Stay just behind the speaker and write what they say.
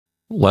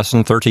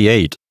Lesson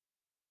 38.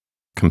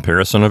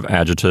 Comparison of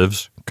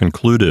adjectives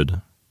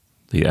concluded.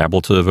 The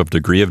ablative of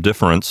degree of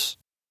difference.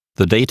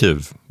 The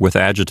dative with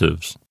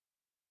adjectives.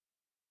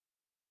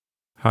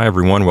 Hi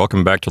everyone,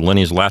 welcome back to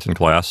Lenny's Latin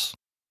class.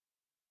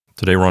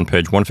 Today we're on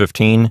page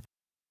 115,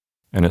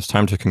 and it's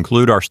time to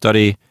conclude our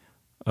study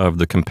of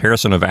the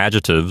comparison of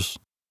adjectives.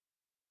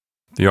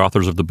 The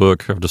authors of the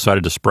book have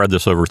decided to spread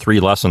this over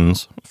 3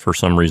 lessons for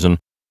some reason,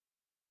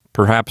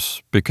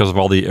 perhaps because of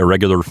all the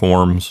irregular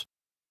forms.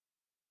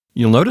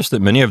 You'll notice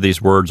that many of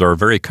these words are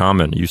very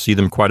common. You see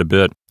them quite a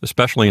bit,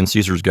 especially in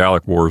Caesar's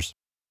Gallic Wars.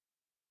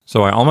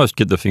 So I almost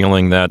get the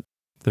feeling that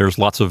there's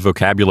lots of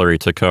vocabulary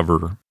to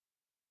cover.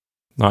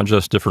 Not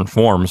just different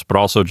forms, but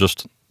also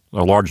just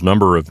a large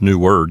number of new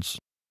words.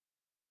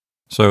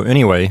 So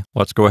anyway,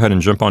 let's go ahead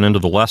and jump on into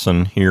the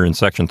lesson here in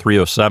section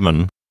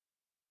 307.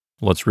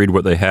 Let's read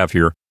what they have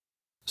here.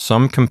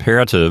 Some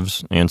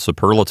comparatives and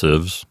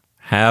superlatives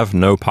have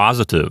no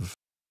positive,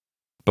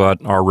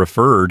 but are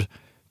referred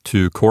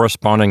to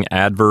corresponding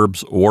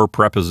adverbs or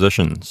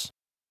prepositions.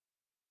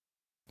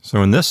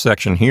 So in this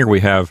section here, we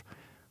have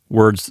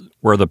words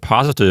where the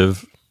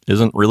positive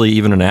isn't really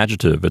even an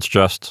adjective, it's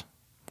just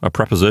a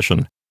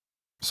preposition,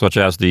 such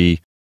as the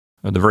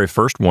very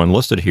first one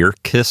listed here,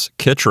 kis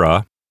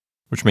kitra,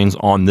 which means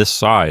on this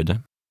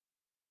side.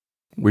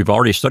 We've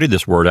already studied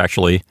this word,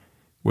 actually,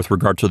 with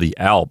regard to the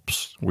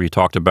Alps. We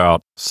talked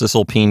about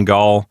Cisalpine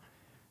Gaul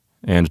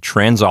and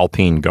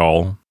Transalpine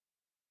Gaul.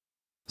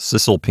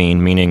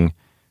 Cisalpine meaning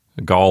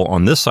Gaul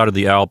on this side of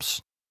the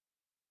Alps,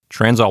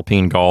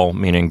 Transalpine Gaul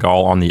meaning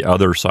Gaul on the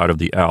other side of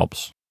the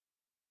Alps.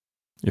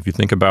 If you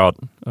think about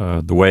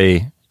the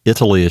way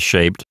Italy is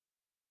shaped,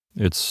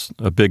 it's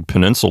a big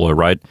peninsula,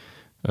 right?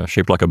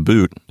 Shaped like a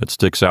boot that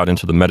sticks out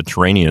into the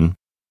Mediterranean.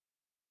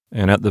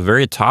 And at the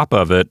very top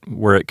of it,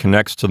 where it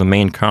connects to the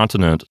main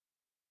continent,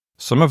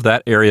 some of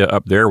that area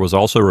up there was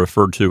also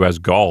referred to as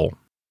Gaul.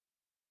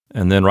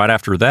 And then right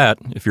after that,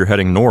 if you're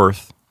heading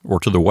north or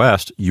to the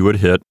west, you would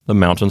hit the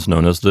mountains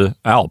known as the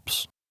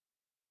Alps.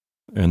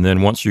 And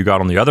then once you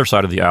got on the other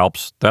side of the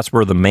Alps, that's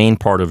where the main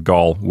part of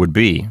Gaul would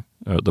be,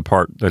 the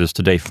part that is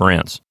today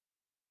France.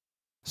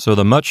 So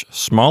the much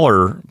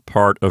smaller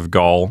part of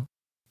Gaul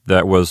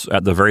that was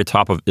at the very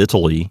top of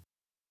Italy,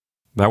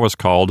 that was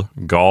called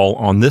Gaul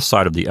on this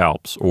side of the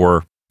Alps,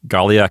 or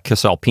Gallia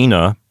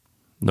Cisalpina.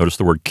 Notice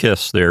the word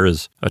kis there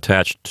is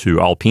attached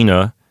to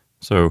Alpina,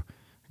 so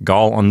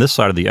Gaul on this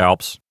side of the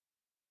Alps.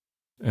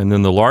 And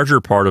then the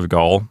larger part of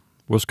Gaul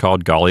was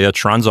called Gallia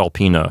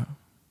Transalpina.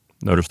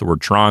 Notice the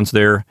word trans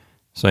there,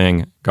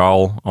 saying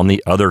Gaul on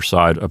the other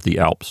side of the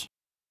Alps.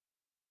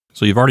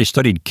 So you've already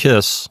studied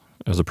kis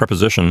as a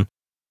preposition.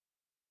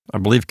 I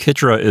believe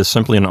kitra is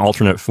simply an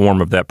alternate form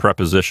of that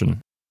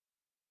preposition.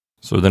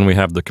 So then we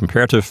have the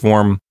comparative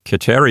form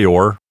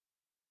kiterior,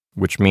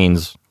 which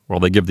means, well,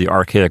 they give the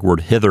archaic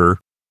word hither,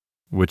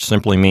 which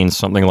simply means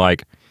something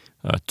like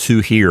to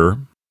here.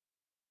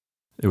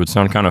 It would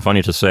sound kind of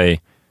funny to say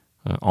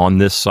on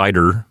this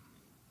cider,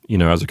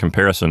 as a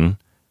comparison.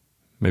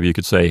 Maybe you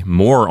could say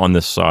more on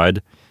this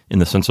side in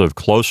the sense of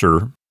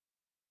closer.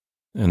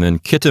 And then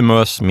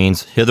kitimus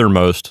means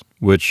hithermost,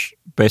 which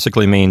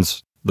basically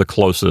means the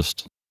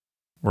closest,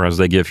 whereas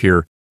they give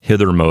here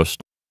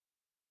hithermost.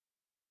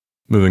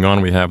 Moving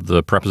on, we have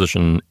the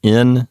preposition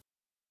in,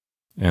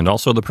 and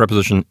also the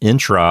preposition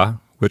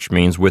intra, which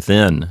means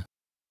within.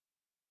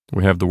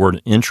 We have the word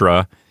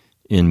intra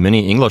in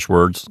many English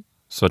words,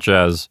 such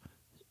as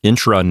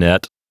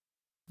intranet.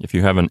 If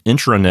you have an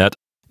intranet,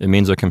 it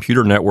means a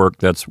computer network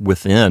that's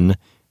within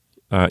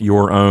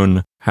your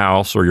own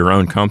house or your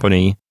own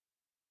company.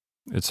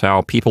 It's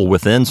how people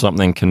within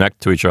something connect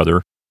to each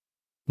other,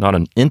 not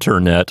an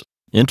internet.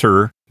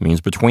 Inter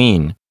means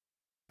between.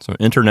 So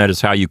internet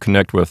is how you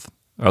connect with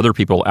other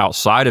people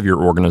outside of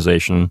your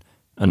organization.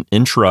 An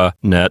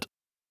intranet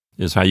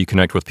is how you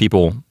connect with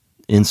people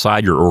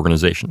inside your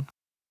organization.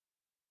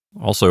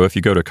 Also, if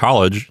you go to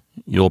college,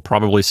 you'll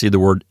probably see the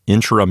word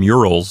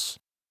intramurals.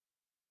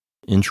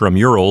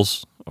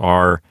 Intramurals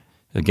are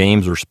the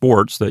games or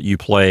sports that you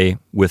play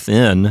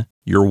within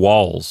your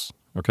walls.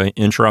 Okay,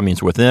 intra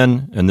means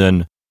within, and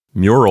then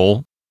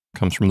mural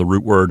comes from the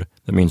root word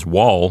that means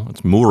wall.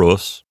 It's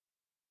murus.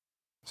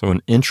 So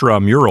an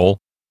intramural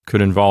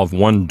could involve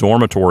one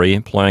dormitory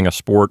playing a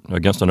sport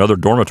against another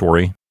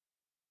dormitory.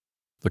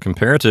 The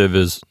comparative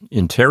is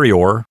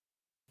interior.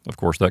 Of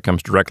course, that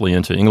comes directly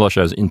into English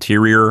as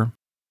interior.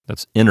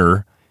 That's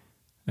inner.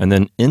 And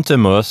then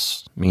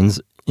intimus means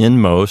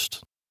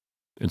inmost.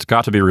 It's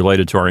got to be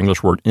related to our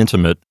English word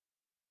intimate.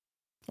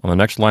 On the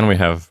next line, we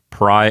have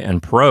pri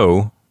and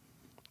pro,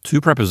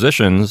 2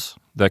 prepositions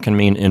that can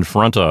mean in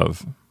front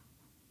of.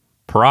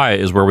 Pri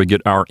is where we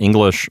get our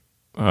English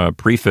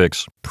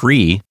prefix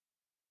pre.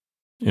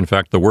 In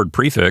fact, the word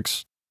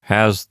prefix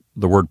has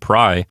the word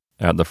pri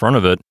at the front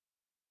of it,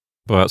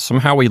 but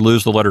somehow we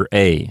lose the letter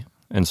A.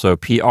 And so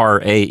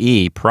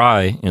P-R-A-E,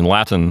 pri in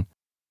Latin,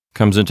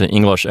 comes into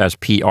English as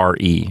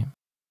P-R-E.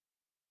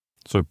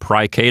 So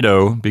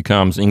praecato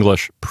becomes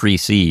English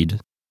precede.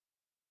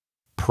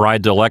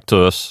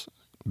 Praedilectus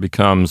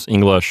becomes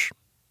English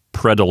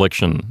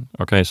predilection.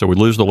 Okay, so we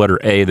lose the letter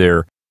A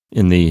there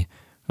in the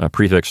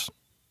prefix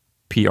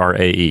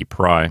prae,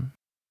 pri.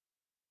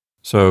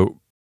 So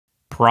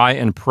pri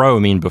and pro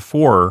mean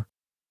before.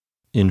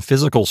 In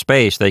physical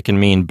space, they can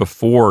mean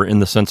before in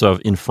the sense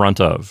of in front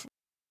of.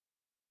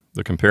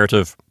 The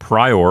comparative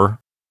prior,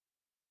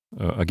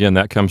 again,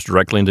 that comes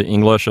directly into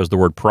English as the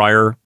word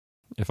prior.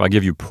 If I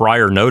give you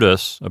prior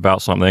notice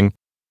about something,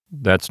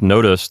 that's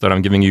notice that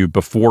I'm giving you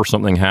before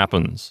something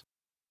happens.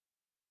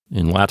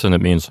 In Latin,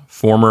 it means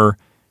former,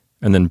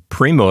 and then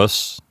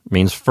primus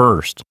means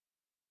first.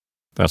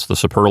 That's the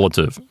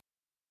superlative.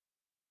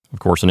 Of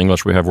course, in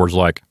English, we have words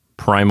like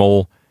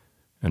primal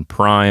and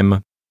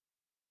prime.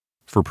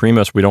 For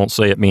primus, we don't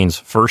say it means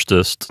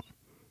firstest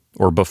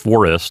or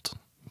beforest,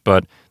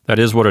 but that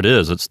is what it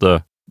is. It's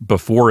the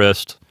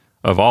beforest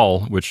of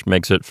all, which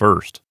makes it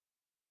first.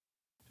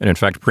 And in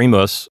fact,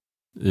 primus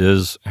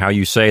is how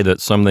you say that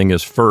something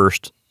is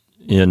first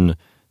in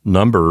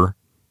number.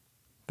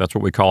 That's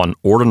what we call an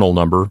ordinal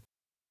number.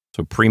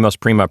 So primus,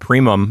 prima,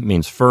 primum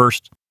means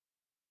first.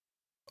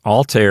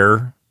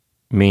 Alter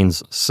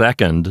means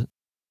second.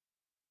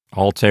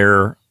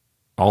 Alter,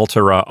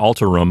 altera,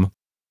 alterum.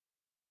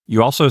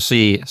 You also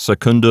see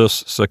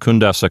secundus,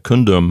 secunda,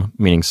 secundum,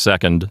 meaning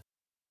second.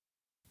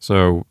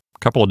 So a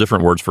couple of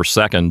different words for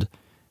second.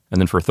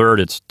 And then for third,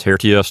 it's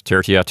tertius,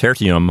 tertia,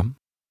 tertium.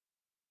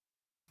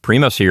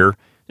 Primus here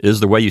is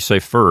the way you say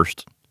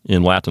first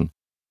in Latin.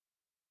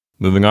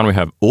 Moving on, we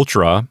have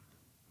ultra,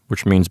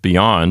 which means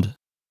beyond.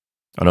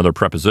 Another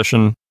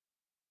preposition.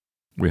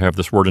 We have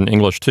this word in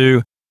English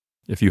too.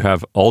 If you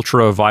have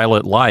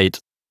ultraviolet light,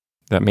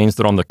 that means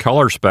that on the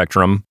color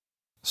spectrum,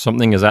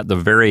 something is at the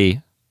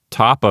very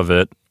top of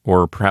it,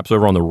 or perhaps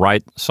over on the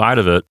right side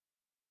of it,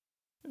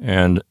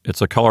 and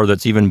it's a color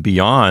that's even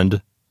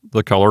beyond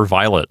the color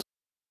violet.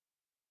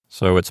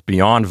 So it's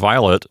beyond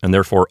violet, and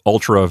therefore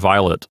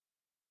ultraviolet,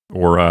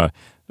 or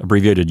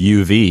abbreviated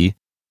UV.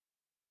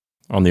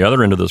 On the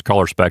other end of this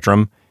color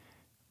spectrum,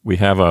 we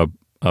have a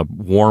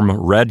warm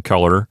red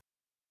color,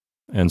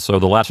 and so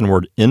the Latin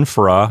word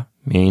infra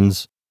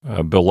means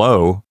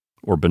below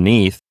or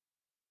beneath,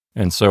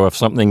 and so if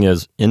something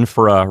is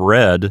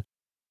infrared,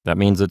 that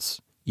means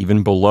it's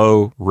even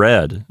below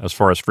red as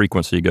far as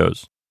frequency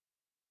goes.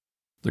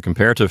 The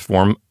comparative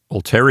form,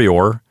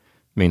 ulterior,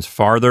 means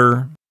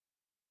farther.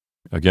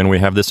 Again, we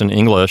have this in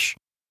English.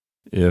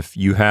 If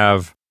you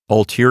have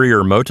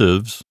ulterior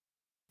motives,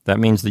 that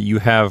means that you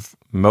have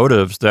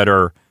motives that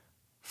are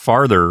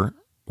farther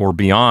or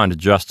beyond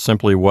just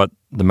simply what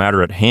the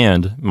matter at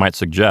hand might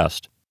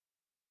suggest.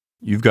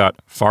 You've got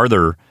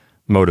farther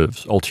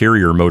motives,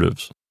 ulterior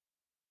motives.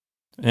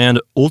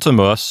 And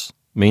ultimus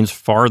means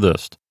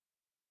farthest.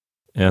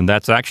 And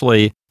that's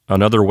actually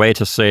another way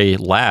to say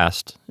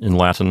last in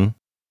Latin.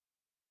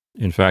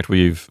 In fact,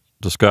 we've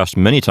discussed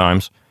many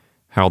times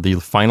how the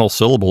final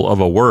syllable of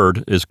a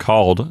word is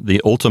called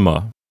the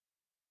ultima,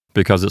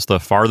 because it's the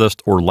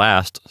farthest or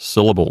last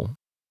syllable.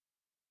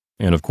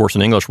 And of course,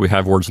 in English, we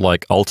have words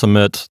like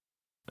ultimate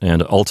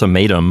and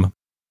ultimatum.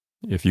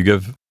 If you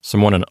give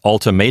someone an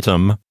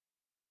ultimatum,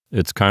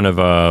 it's kind of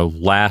a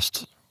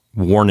last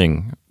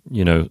warning,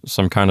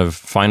 some kind of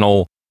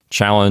final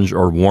challenge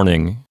or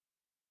warning.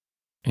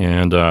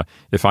 And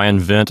if I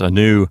invent a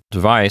new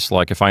device,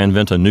 like if I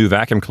invent a new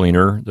vacuum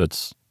cleaner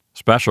that's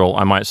special,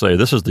 I might say,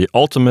 this is the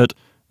ultimate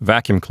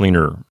vacuum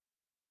cleaner.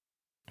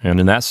 And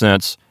in that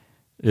sense,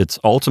 it's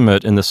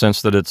ultimate in the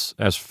sense that it's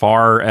as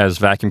far as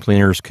vacuum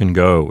cleaners can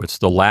go. It's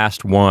the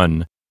last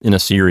one in a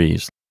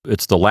series.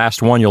 It's the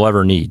last one you'll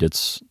ever need.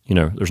 It's,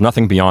 there's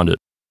nothing beyond it.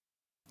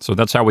 So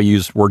that's how we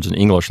use words in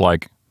English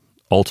like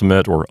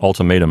ultimate or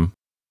ultimatum.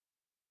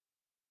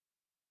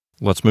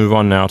 Let's move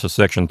on now to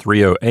section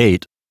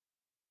 308.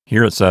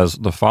 Here it says,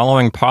 the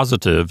following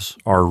positives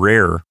are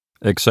rare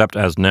except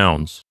as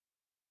nouns.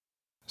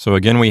 So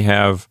again, we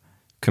have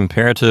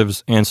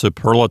comparatives and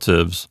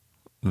superlatives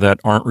that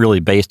aren't really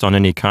based on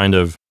any kind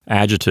of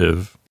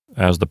adjective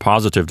as the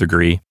positive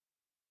degree.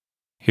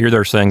 Here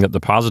they're saying that the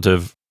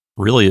positive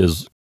really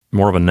is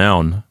more of a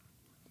noun,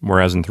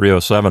 whereas in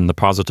 307, the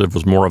positive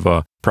was more of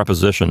a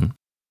preposition.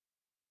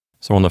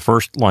 So on the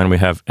first line, we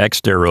have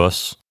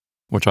exterus,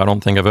 which I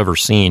don't think I've ever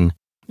seen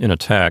in a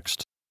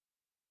text.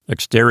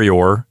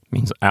 Exterior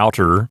means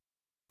outer,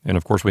 and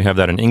of course we have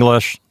that in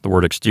English. The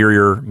word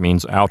exterior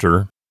means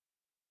outer.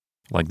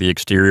 Like the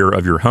exterior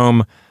of your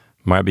home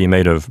might be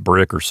made of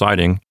brick or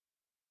siding.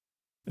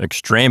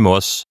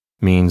 Extremus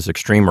means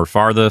extreme or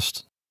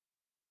farthest.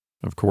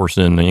 Of course,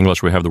 in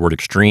English we have the word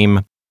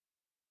extreme.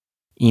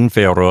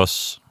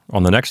 Inferus,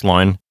 on the next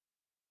line,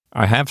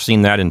 I have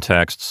seen that in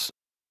texts.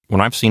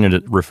 When I've seen it,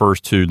 it refers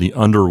to the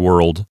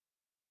underworld.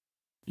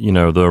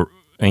 The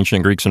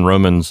ancient Greeks and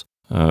Romans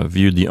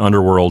viewed the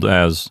underworld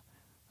as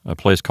a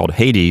place called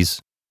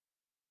Hades.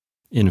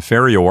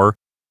 Inferior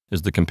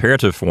is the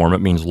comparative form. It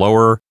means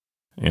lower.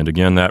 And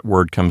again, that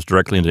word comes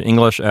directly into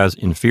English as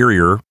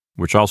inferior,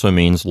 which also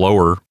means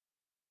lower.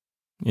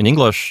 In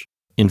English,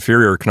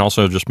 inferior can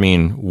also just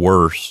mean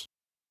worse.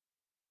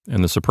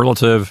 And the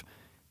superlative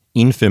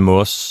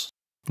infimus,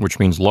 which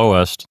means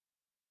lowest,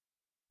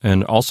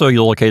 And also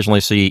you'll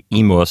occasionally see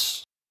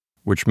imus,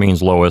 which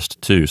means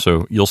lowest too.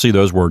 So you'll see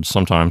those words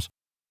sometimes.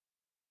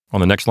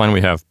 On the next line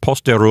we have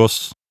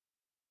posterus.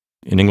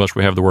 In English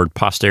we have the word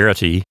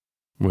posterity,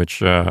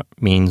 which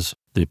means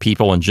the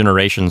people and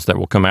generations that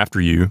will come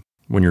after you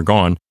when you're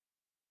gone.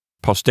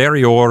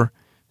 Posterior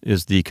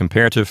is the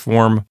comparative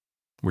form,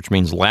 which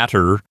means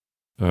latter.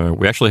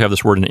 We actually have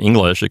this word in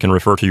English. It can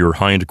refer to your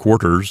hind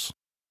quarters.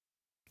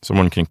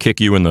 Someone can kick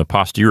you in the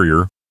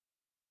posterior,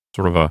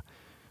 sort of a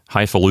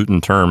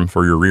highfalutin term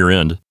for your rear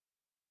end.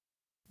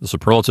 The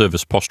superlative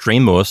is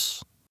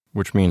postremus,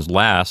 which means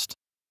last.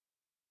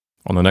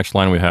 On the next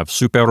line we have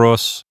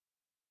superos,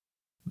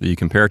 the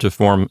comparative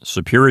form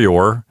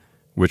superior,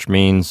 which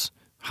means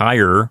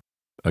higher.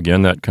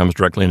 Again, that comes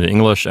directly into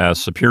English as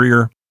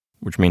superior,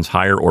 which means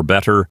higher or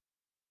better.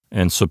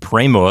 And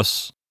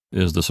supremos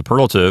is the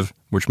superlative,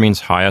 which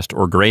means highest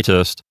or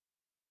greatest.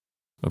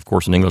 Of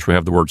course, in English we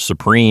have the word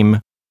supreme.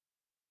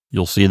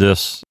 You'll see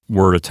this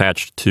word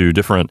attached to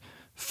different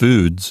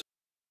foods.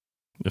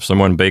 If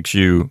someone bakes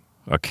you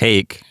a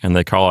cake and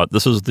they call it,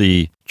 this is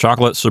the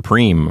chocolate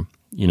supreme,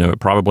 it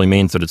probably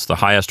means that it's the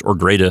highest or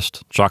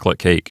greatest chocolate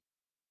cake.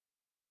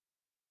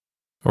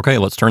 Okay,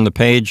 let's turn the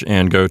page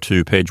and go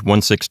to page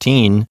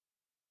 116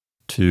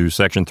 to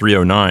section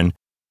 309.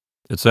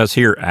 It says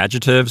here,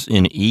 adjectives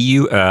in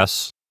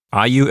EUS,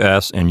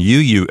 IUS, and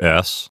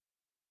UUS,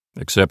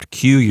 except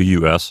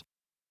QUUS,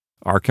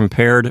 are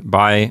compared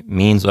by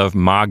means of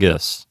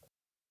magis.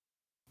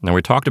 Now,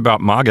 we talked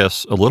about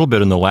magis a little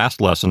bit in the last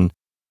lesson,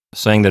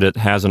 saying that it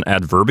has an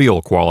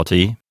adverbial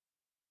quality.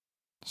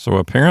 So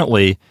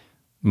apparently,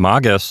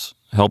 magis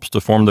helps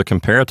to form the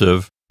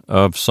comparative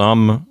of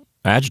some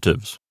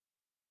adjectives.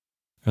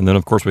 And then,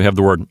 of course, we have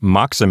the word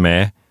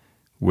maxime,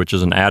 which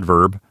is an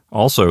adverb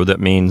also that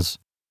means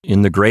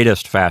in the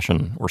greatest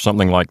fashion or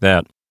something like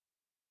that.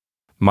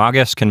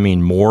 Magis can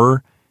mean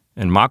more,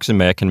 and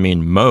maxime can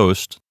mean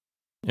most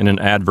in an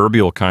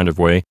adverbial kind of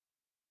way.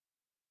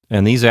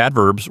 And these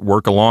adverbs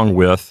work along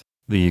with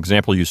the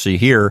example you see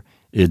here,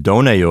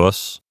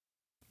 idoneus,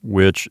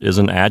 which is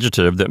an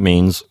adjective that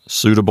means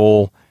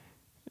suitable.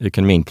 It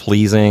can mean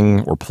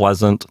pleasing or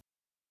pleasant.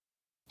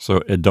 So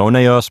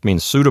idoneus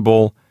means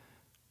suitable.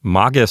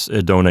 Magis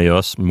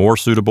idoneus, more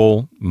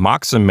suitable.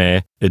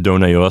 Maxime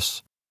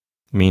idoneus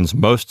means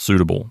most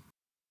suitable.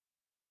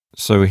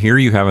 So here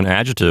you have an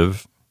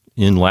adjective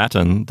in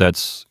Latin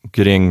that's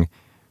getting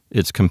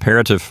its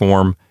comparative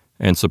form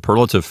and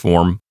superlative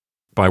form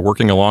by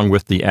working along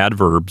with the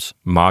adverbs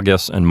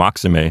magis and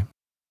maxime.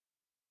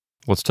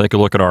 Let's take a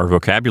look at our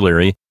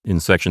vocabulary in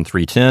section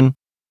 310.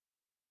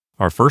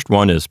 Our first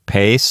one is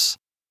pes,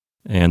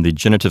 and the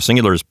genitive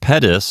singular is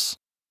pedis.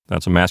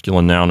 That's a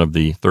masculine noun of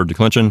the third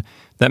declension.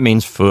 That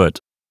means foot.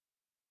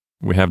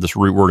 We have this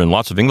root word in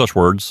lots of English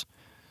words,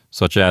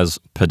 such as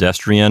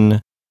pedestrian,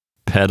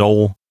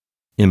 pedal,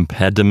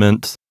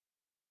 impediment.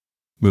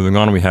 Moving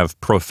on, we have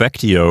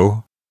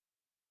profectio.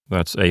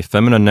 That's a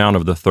feminine noun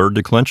of the third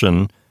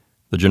declension.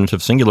 The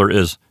genitive singular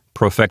is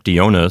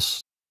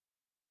profectionis.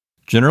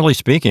 Generally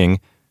speaking,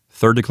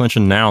 third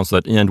declension nouns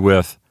that end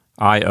with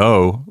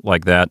io,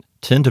 like that,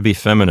 tend to be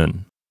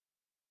feminine.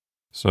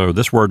 So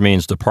this word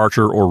means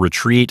departure or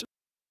retreat.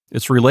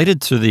 It's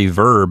related to the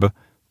verb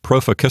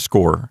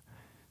proficiscor,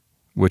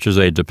 which is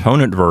a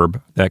deponent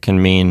verb that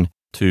can mean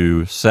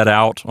to set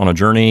out on a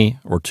journey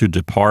or to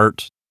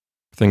depart,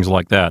 things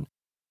like that.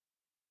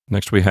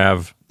 Next we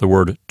have the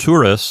word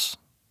turris,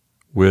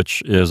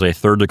 which is a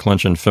third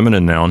declension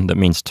feminine noun that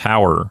means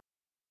tower.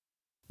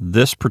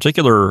 This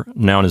particular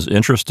noun is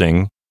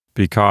interesting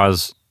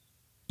because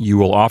you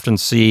will often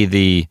see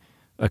the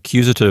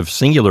accusative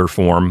singular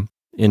form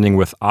ending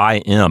with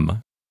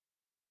im.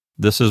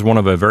 This is one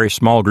of a very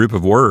small group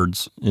of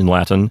words in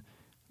Latin,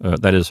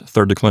 that is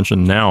third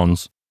declension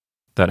nouns,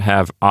 that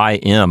have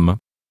im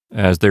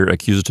as their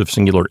accusative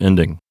singular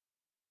ending.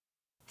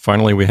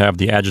 Finally, we have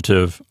the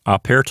adjective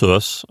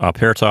apertus,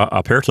 aperta,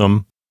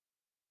 apertum.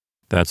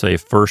 That's a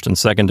first and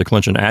second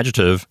declension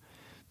adjective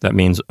that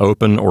means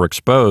open or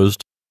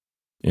exposed.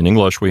 In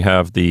English, we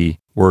have the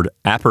word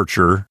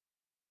aperture,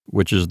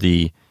 which is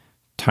the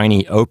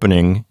tiny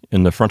opening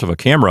in the front of a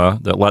camera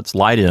that lets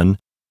light in.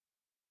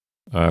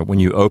 When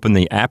you open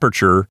the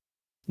aperture,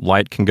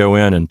 light can go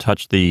in and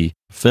touch the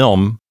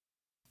film,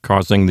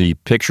 causing the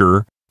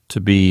picture to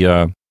be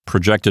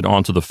projected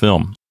onto the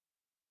film.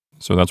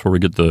 So that's where we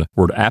get the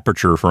word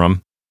aperture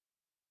from.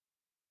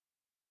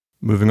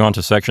 Moving on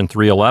to section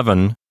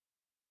 311.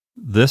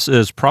 This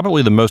is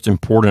probably the most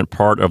important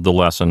part of the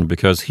lesson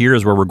because here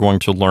is where we're going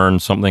to learn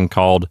something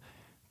called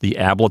the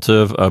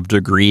ablative of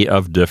degree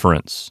of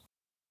difference.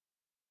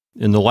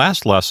 In the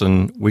last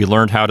lesson, we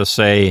learned how to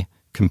say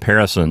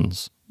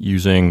comparisons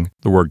using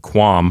the word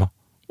quam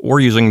or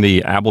using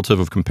the ablative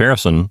of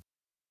comparison.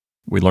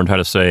 We learned how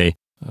to say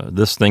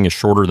this thing is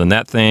shorter than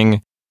that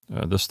thing,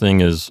 this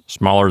thing is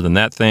smaller than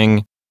that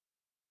thing.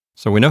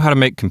 So we know how to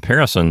make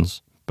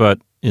comparisons, but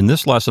in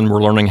this lesson,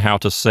 we're learning how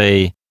to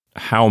say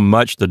how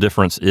much the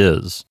difference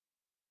is.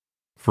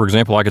 For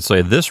example, I could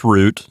say this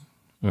route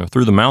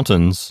through the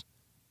mountains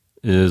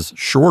is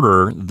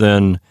shorter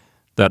than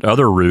that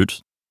other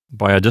route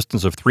by a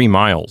distance of 3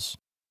 miles.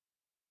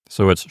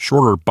 So it's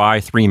shorter by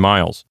 3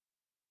 miles.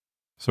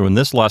 So in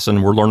this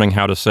lesson, we're learning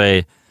how to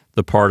say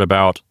the part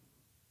about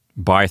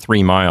by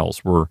 3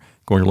 miles. We're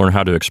going to learn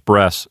how to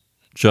express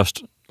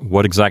just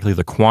what exactly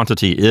the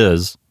quantity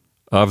is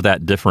of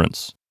that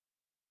difference.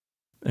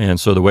 And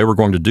so the way we're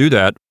going to do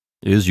that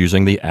is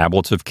using the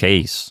ablative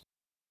case.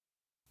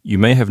 You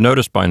may have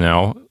noticed by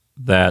now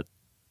that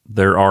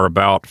there are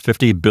about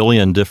 50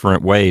 billion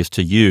different ways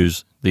to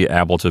use the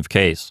ablative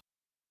case.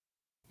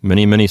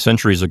 Many, many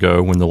centuries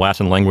ago, when the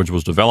Latin language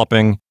was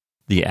developing,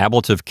 the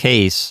ablative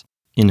case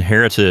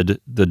inherited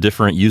the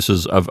different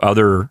uses of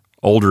other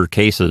older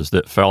cases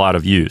that fell out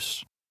of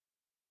use.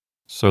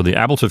 So the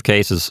ablative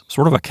case is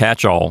sort of a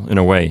catch-all in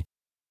a way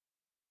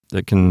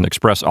that can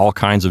express all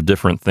kinds of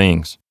different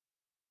things.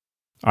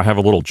 I have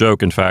a little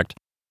joke, in fact.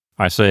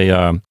 I say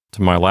to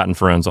my Latin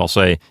friends, I'll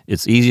say,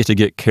 it's easy to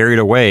get carried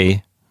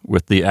away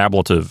with the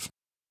ablative.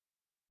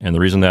 And the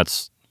reason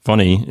that's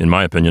funny, in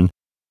my opinion,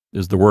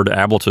 is the word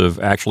ablative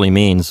actually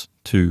means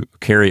to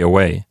carry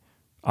away.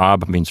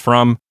 Ab means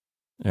from,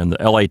 and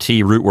the LAT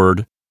root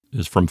word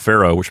is from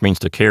pharaoh, which means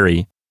to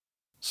carry.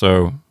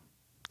 So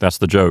that's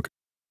the joke.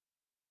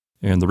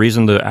 And the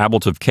reason the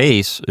ablative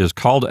case is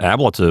called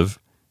ablative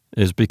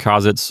is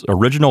because its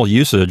original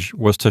usage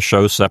was to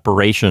show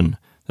separation,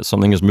 that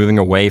something is moving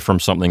away from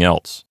something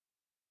else.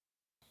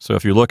 So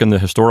if you look in the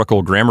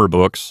historical grammar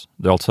books,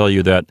 they'll tell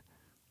you that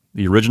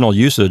the original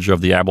usage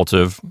of the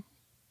ablative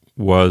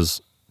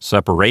was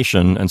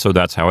separation, and so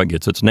that's how it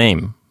gets its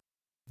name.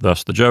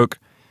 Thus the joke,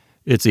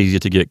 it's easy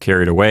to get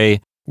carried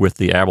away with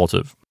the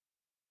ablative.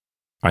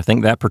 I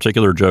think that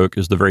particular joke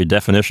is the very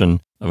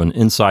definition of an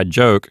inside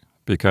joke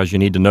because you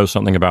need to know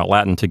something about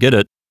Latin to get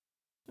it.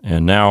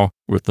 And now,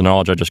 with the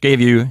knowledge I just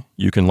gave you,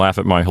 you can laugh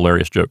at my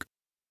hilarious joke.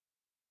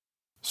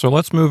 So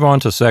let's move on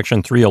to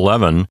section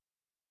 311,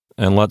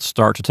 and let's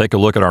start to take a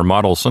look at our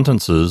model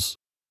sentences,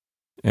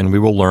 and we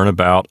will learn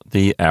about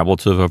the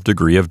ablative of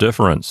degree of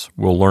difference.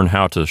 We'll learn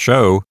how to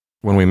show,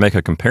 when we make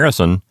a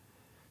comparison,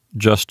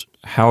 just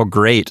how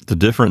great the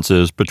difference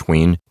is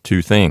between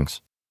two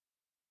things.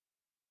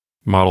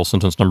 Model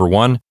sentence number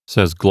 1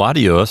 says,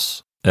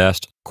 Gladius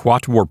est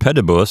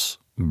quatuorpedibus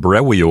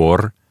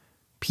brevior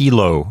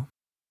pilo.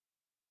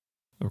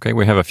 Okay,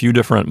 we have a few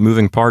different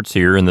moving parts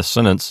here in this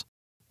sentence.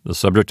 The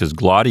subject is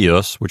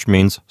gladius, which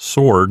means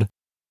sword.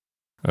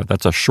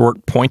 That's a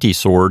short, pointy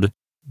sword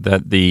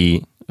that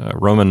the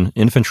Roman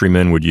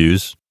infantrymen would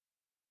use.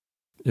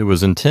 It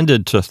was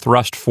intended to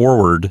thrust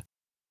forward,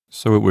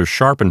 so it was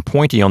sharp and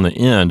pointy on the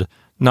end,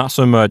 not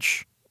so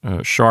much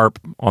sharp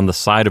on the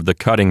side of the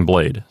cutting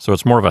blade. So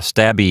it's more of a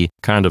stabby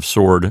kind of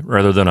sword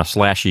rather than a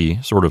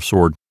slashy sort of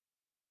sword.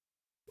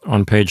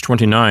 On page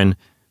 29,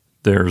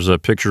 there's a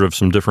picture of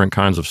some different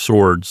kinds of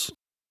swords.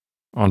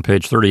 On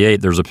page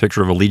 38, there's a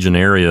picture of a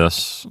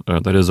legionarius,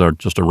 that is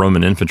just a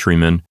Roman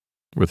infantryman,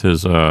 with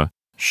his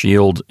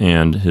shield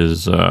and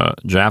his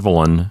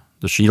javelin.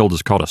 The shield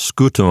is called a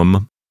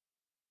scutum.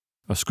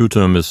 A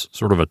scutum is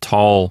sort of a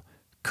tall,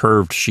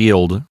 curved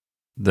shield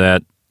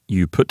that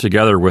you put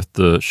together with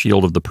the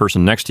shield of the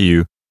person next to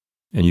you,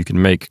 and you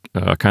can make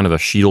kind of a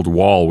shield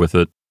wall with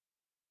it.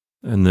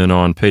 And then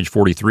on page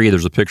 43,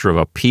 there's a picture of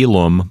a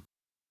pilum.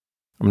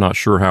 I'm not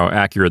sure how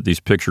accurate these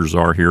pictures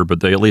are here,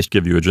 but they at least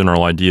give you a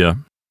general idea.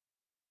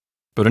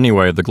 But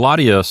anyway, the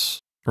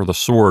gladius, or the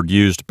sword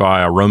used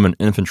by a Roman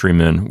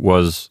infantryman,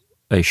 was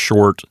a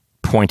short,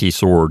 pointy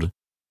sword,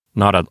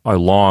 not a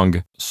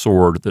long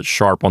sword that's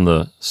sharp on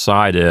the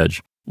side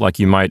edge, like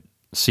you might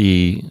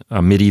see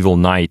a medieval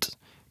knight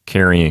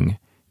carrying,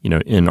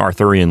 in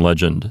Arthurian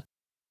legend.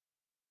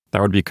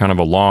 That would be kind of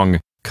a long,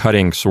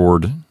 cutting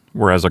sword,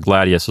 whereas a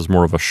gladius is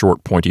more of a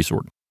short, pointy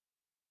sword.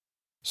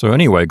 So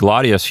anyway,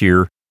 gladius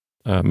here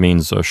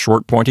means a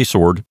short, pointy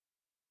sword,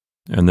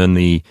 and then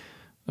the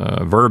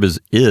verb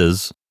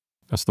is,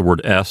 that's the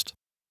word est,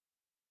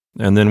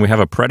 and then we have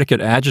a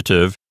predicate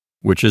adjective,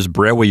 which is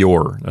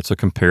brevior. That's a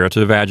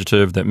comparative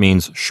adjective that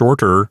means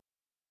shorter.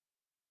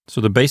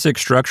 So the basic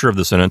structure of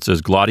the sentence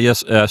is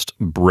gladius est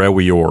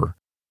brevior.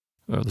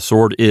 The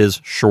sword is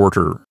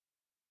shorter.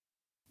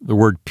 The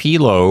word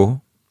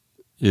pilo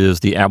is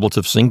the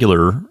ablative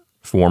singular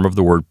form of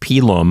the word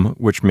pilum,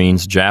 which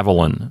means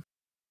javelin.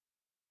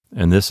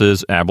 And this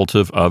is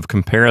ablative of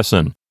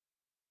comparison.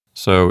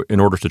 So in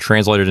order to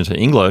translate it into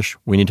English,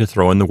 we need to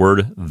throw in the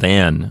word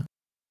than.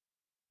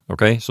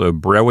 Okay, so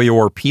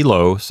brevior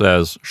pilo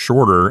says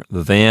shorter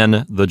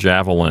than the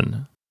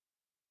javelin.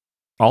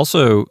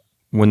 Also,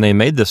 when they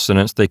made this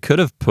sentence, they could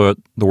have put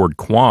the word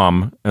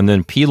quam and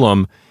then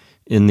pilum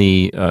in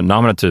the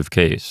nominative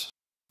case.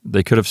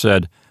 They could have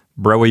said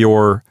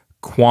brevior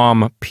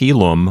quam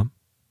pilum,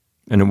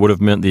 and it would have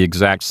meant the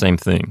exact same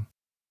thing.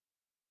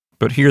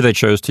 But here they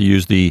chose to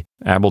use the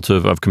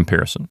ablative of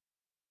comparison.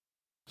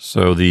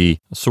 So the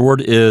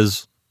sword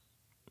is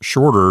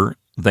shorter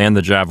than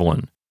the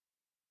javelin.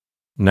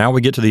 Now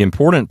we get to the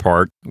important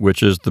part,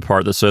 which is the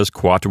part that says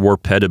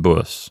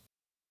quatuorpedibus.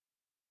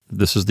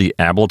 This is the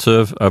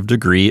ablative of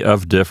degree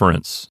of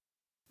difference.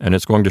 and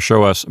it's going to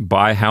show us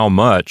by how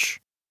much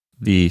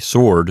the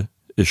sword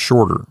is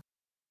shorter.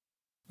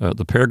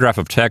 The paragraph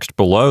of text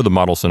below the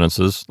model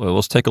sentences,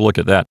 let's take a look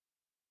at that.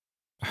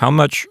 How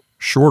much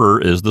shorter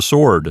is the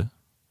sword?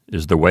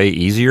 Is the way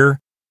easier?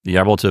 The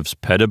ablatives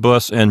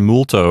pedibus and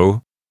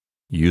multo,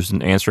 used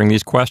in answering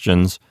these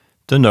questions,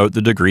 denote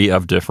the degree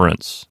of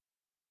difference.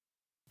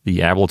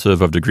 The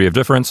ablative of degree of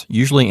difference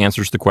usually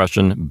answers the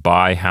question,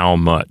 by how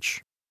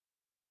much?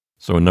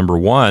 So in number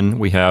 1,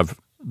 we have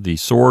the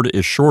sword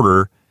is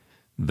shorter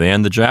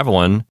than the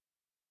javelin.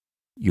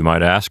 You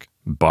might ask,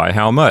 by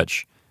how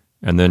much?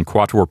 And then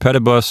quatuor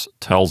pedibus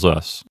tells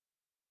us.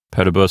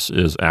 Pedibus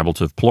is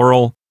ablative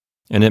plural,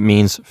 and it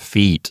means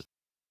feet.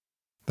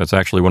 That's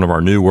actually one of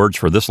our new words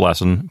for this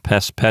lesson,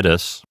 pes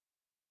pedis.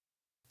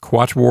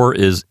 Quatuor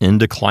is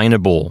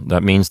indeclinable.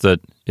 That means that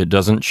it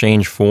doesn't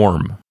change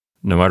form.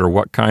 No matter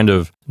what kind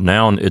of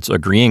noun it's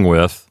agreeing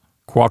with,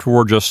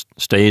 quatuor just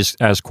stays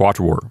as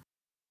quatuor.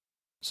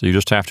 So you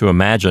just have to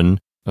imagine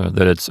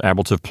that it's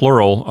ablative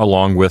plural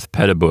along with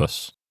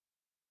pedibus.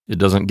 It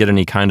doesn't get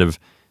any kind of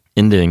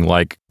ending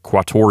like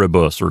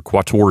quatoribus or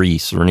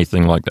quatoris or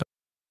anything like that.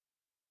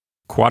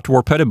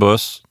 Quatuor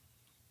pedibus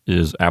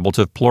is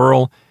ablative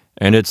plural,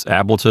 and it's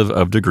ablative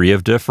of degree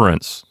of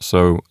difference.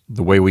 So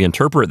the way we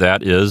interpret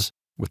that is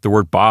with the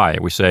word by.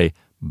 We say,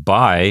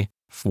 by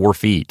 4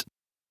 feet.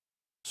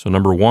 So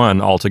number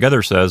 1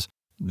 altogether says,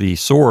 the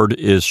sword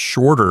is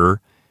shorter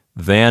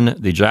than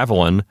the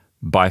javelin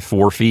by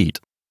 4 feet.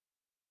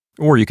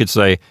 Or you could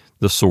say,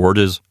 the sword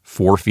is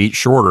 4 feet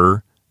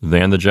shorter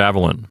than the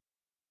javelin.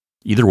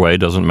 Either way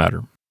doesn't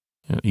matter.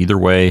 Either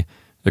way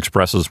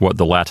expresses what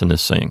the Latin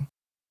is saying.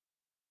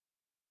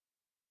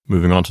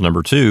 Moving on to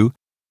number 2,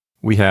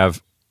 we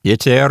have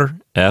iter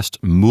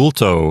est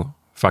multo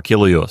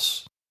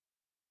facilius.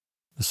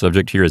 The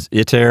subject here is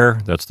iter.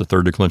 That's the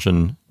third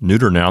declension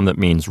neuter noun that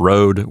means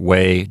road,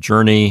 way,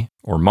 journey,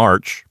 or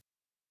march.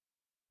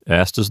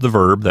 Est is the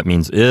verb that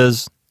means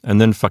is, and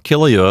then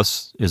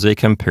facilius is a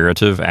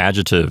comparative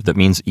adjective that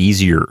means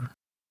easier.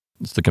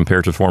 It's the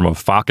comparative form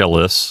of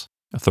facilis,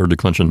 a third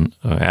declension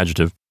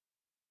adjective.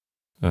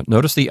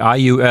 Notice the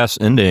ius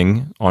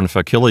ending on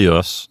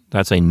facilius.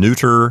 That's a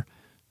neuter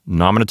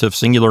nominative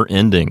singular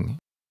ending.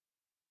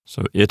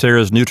 So iter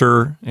is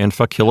neuter and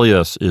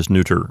facilius is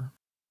neuter.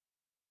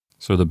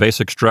 So the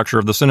basic structure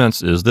of the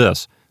sentence is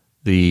this.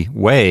 The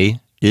way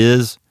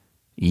is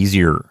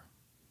easier.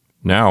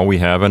 Now we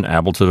have an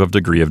ablative of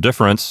degree of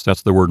difference.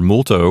 That's the word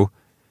multo,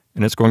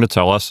 and it's going to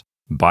tell us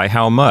by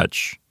how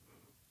much.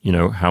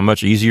 How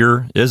much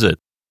easier is it?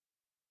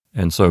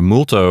 And so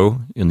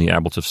multo in the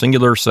ablative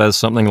singular says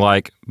something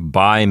like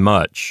by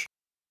much.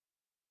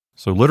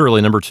 So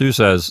literally number 2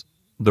 says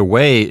the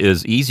way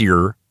is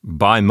easier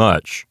by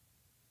much.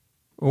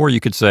 Or you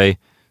could say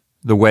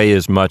the way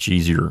is much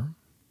easier.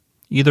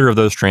 Either of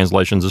those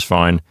translations is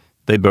fine.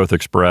 They both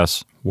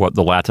express what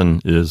the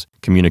Latin is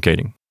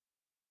communicating.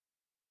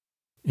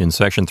 In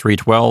section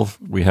 312,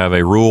 we have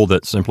a rule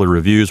that simply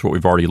reviews what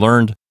we've already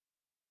learned.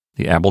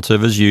 The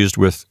ablative is used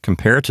with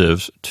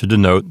comparatives to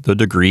denote the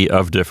degree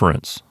of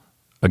difference.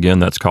 Again,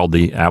 that's called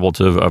the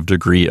ablative of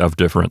degree of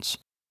difference.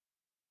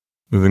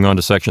 Moving on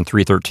to section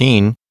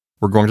 313,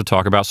 we're going to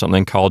talk about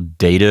something called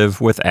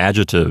dative with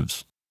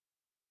adjectives.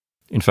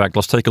 In fact,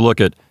 let's take a look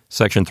at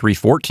section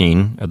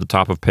 314 at the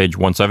top of page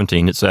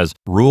 117. It says,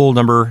 rule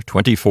number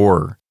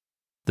 24.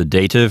 The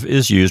dative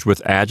is used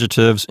with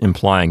adjectives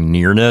implying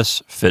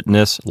nearness,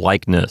 fitness,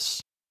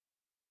 likeness.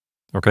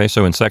 Okay,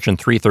 so in section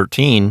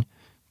 313,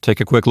 take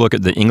a quick look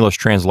at the English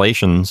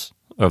translations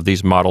of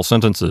these model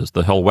sentences.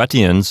 The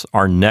Helvetians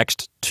are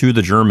next to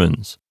the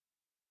Germans.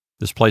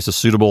 This place is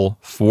suitable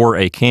for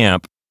a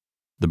camp.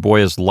 The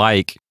boy is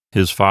like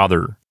his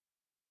father.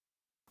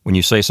 When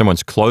you say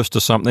someone's close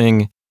to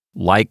something,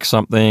 like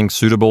something,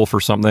 suitable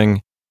for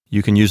something,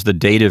 you can use the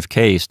dative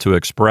case to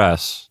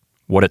express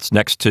what it's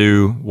next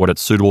to, what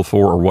it's suitable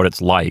for, or what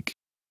it's like.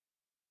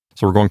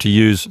 So we're going to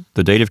use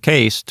the dative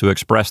case to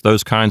express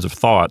those kinds of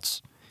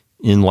thoughts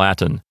in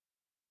Latin.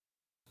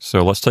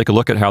 So let's take a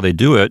look at how they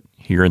do it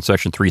here in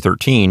section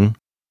 313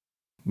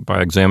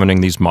 by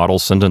examining these model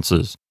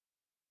sentences.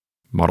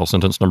 Model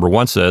sentence number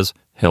 1 says,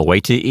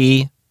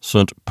 Helvetii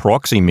sunt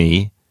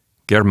proximi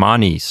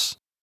Germanis.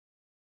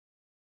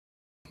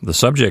 The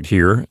subject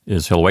here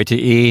is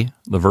Helvetii,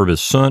 the verb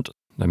is sunt,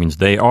 that means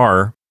they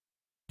are,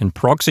 and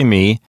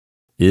proximi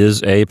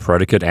is a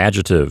predicate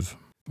adjective,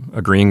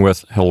 agreeing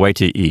with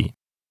Helvetii.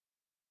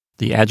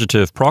 The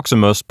adjective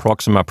proximus,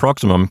 proxima,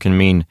 proximum can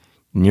mean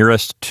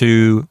nearest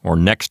to or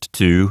next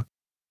to.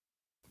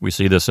 We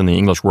see this in the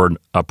English word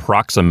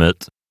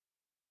approximate.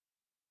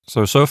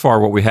 So far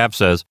what we have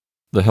says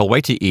the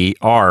Helvetii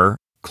are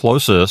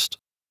closest,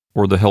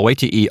 or the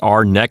Helvetii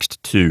are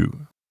next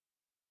to.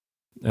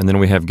 And then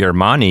we have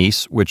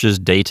Germanis, which is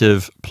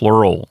dative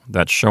plural.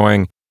 That's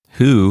showing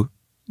who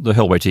the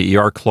Helvetii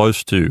are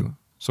close to.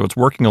 So it's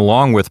working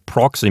along with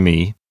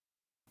proximi.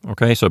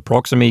 Okay, so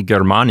proximi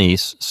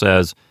Germanis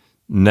says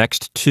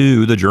next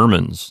to the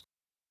Germans.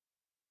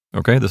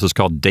 Okay, this is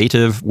called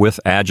dative with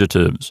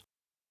adjectives.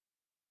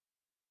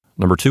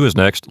 Number 2 is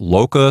next,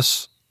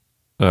 locus.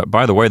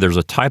 By the way, there's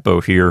a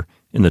typo here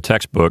in the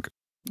textbook.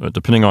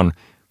 Depending on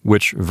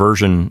which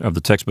version of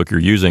the textbook you're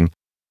using,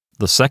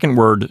 the second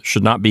word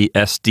should not be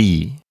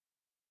SD.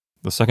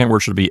 The second word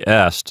should be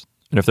est.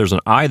 And if there's an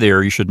I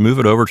there, you should move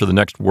it over to the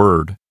next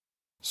word.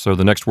 So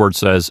the next word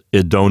says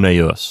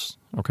idoneus.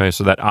 Okay,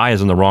 so that I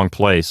is in the wrong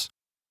place.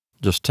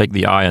 Just take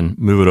the I and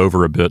move it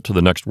over a bit to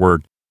the next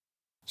word.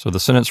 So the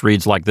sentence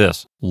reads like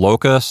this: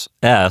 locus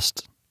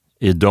est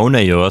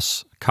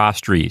idoneus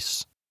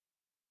castris.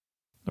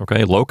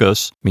 Okay,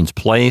 locus means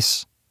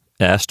place,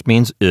 est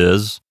means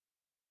is,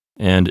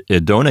 and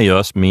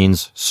idoneus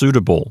means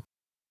suitable.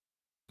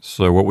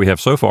 So what we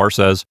have so far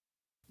says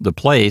the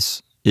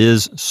place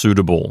is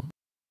suitable.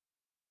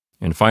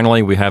 And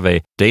finally, we have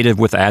a dative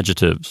with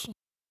adjectives.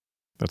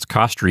 That's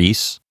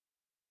castris,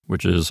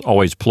 which is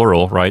always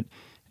plural, right?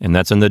 And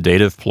that's in the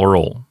dative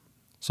plural.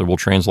 So we'll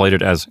translate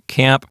it as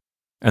camp,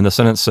 and the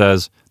sentence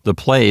says the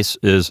place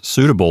is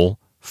suitable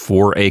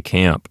for a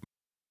camp.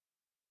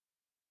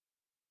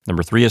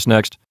 Number 3 is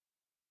next.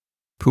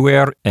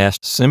 Puer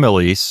est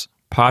similis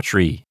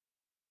patri.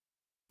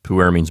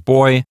 Puer means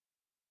boy,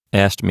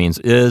 est means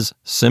is,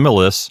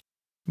 similis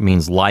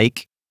means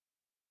like,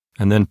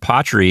 and then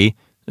patri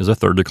is a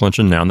third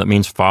declension noun that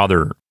means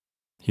father.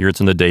 Here it's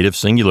in the dative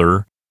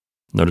singular.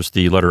 Notice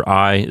the letter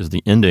I is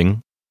the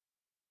ending.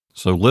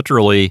 So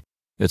literally,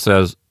 it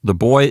says the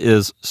boy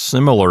is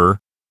similar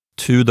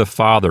to the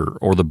father,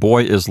 or the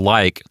boy is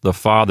like the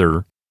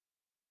father.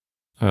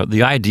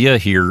 The idea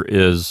here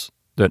is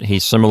that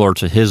he's similar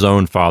to his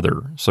own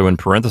father. So in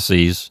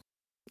parentheses,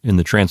 in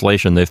the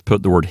translation, they've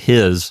put the word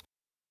his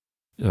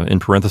in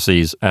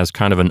parentheses as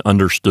kind of an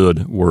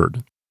understood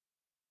word.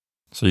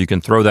 So you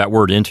can throw that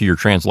word into your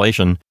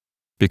translation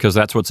because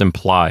that's what's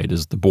implied,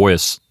 is the boy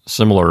is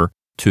similar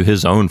to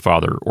his own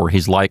father, or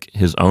he's like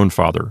his own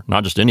father,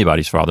 not just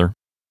anybody's father.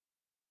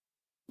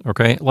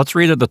 Okay, let's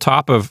read at the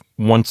top of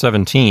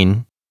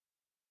 117.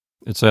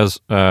 It says,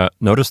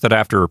 notice that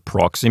after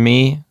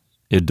proximi,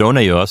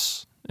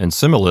 idoneus, and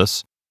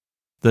similis,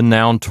 the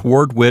noun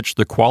toward which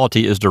the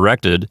quality is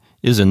directed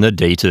is in the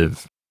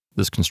dative.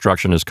 This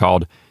construction is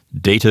called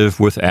dative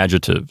with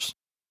adjectives.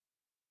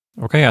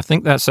 Okay, I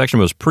think that section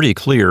was pretty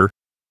clear.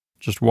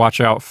 Just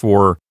watch out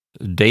for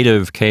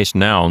dative case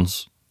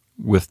nouns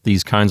with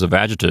these kinds of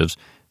adjectives,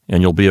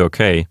 and you'll be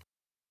okay.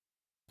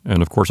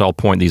 And of course, I'll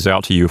point these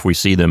out to you if we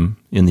see them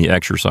in the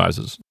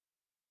exercises.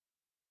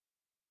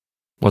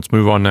 Let's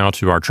move on now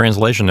to our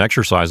translation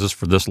exercises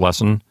for this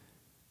lesson.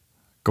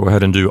 Go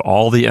ahead and do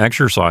all the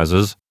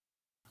exercises.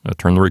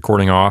 Turn the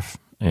recording off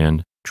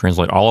and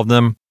translate all of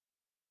them.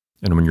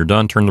 And when you're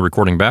done, turn the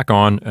recording back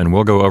on and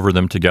we'll go over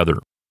them together.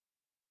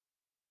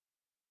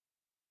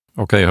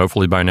 Okay,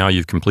 hopefully by now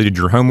you've completed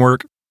your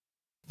homework.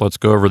 Let's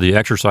go over the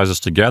exercises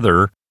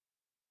together,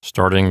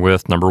 starting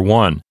with number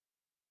 1.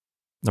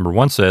 Number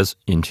 1 says,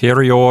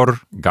 interior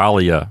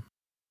Gallia.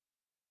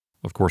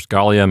 Of course,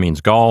 Gallia means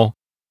Gaul,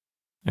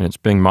 and it's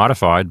being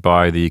modified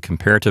by the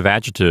comparative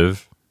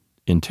adjective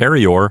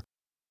interior.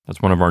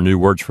 That's one of our new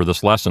words for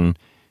this lesson,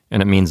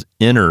 and it means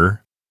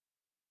inner.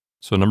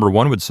 So number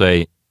 1 would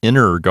say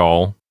inner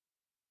Gaul.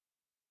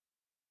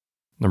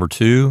 Number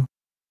 2,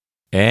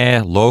 e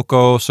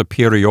loco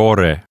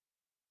superiore.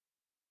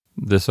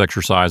 This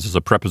exercise is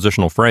a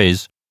prepositional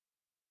phrase.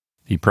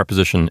 The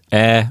preposition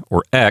e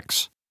or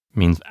ex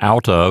means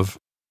out of.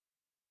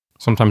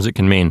 Sometimes it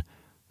can mean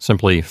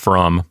simply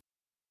from.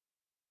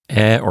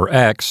 E or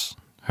ex,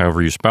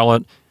 however you spell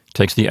it,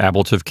 takes the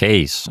ablative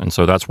case, and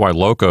so that's why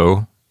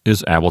loco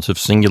is ablative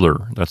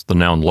singular. That's the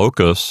noun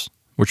locus,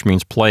 which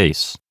means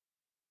place.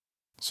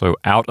 So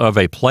out of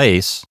a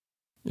place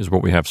is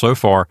what we have so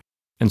far,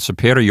 and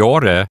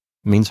superiore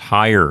means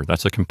higher.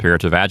 That's a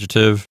comparative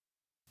adjective.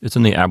 It's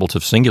in the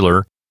ablative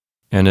singular,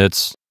 and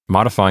it's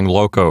modifying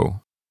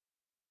loco.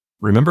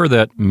 Remember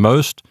that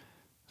most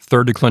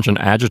third declension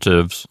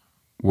adjectives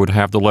would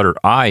have the letter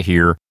I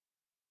here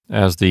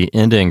as the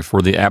ending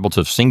for the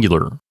ablative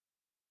singular.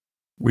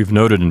 We've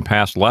noted in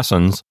past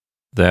lessons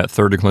that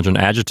third declension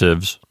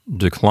adjectives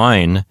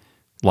decline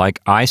like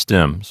I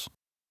stems.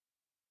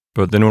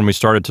 But then when we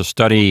started to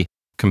study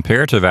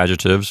comparative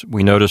adjectives,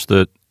 we noticed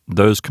that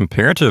those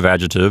comparative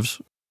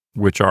adjectives,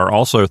 which are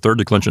also third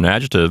declension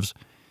adjectives,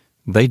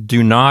 they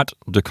do not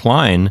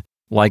decline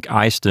like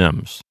I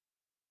stems.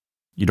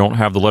 You don't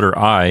have the letter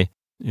I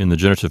in the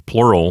genitive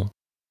plural,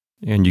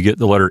 and you get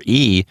the letter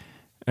E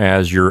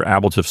as your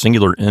ablative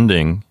singular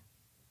ending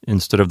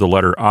instead of the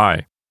letter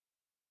I.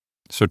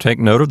 So take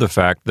note of the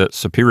fact that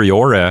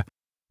superiore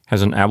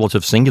has an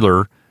ablative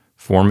singular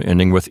form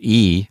ending with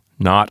E,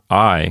 not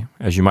I,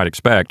 as you might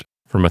expect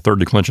from a third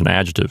declension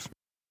adjective.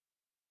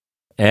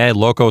 E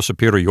loco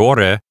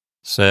superiore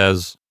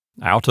says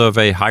out of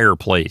a higher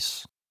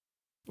place,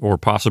 or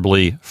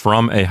possibly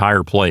from a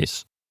higher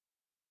place.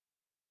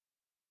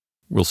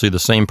 We'll see the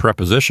same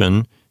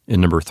preposition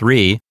in number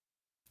 3,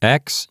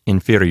 ex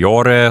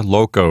inferiore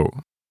loco.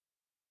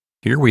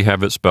 Here we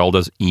have it spelled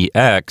as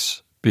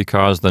EX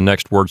because the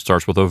next word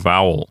starts with a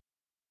vowel.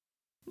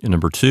 In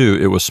number 2,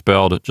 it was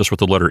spelled just with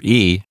the letter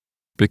E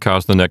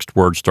because the next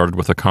word started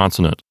with a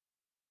consonant.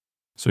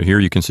 So here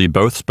you can see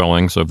both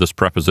spellings of this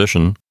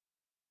preposition.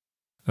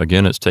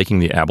 Again, it's taking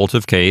the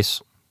ablative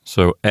case.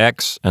 So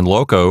ex and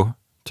loco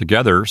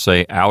together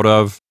say out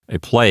of a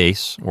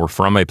place or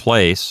from a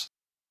place,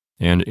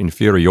 and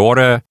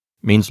inferiore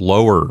means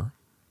lower.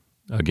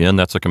 Again,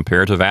 that's a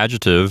comparative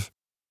adjective.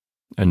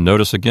 And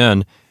notice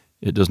again,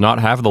 it does not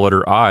have the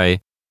letter I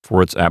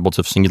for its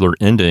ablative singular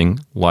ending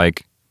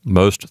like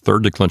most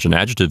third declension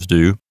adjectives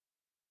do.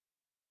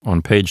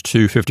 On page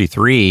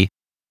 253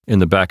 in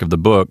the back of the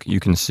book, you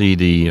can see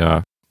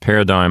the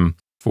paradigm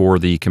for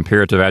the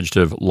comparative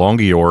adjective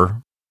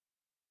longior,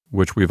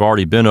 which we've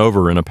already been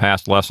over in a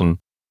past lesson.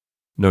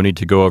 No need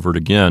to go over it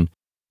again.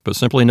 But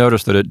simply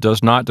notice that it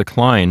does not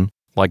decline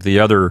like the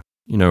other,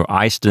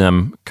 I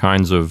stem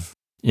kinds of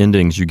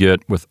endings you get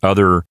with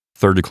other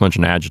third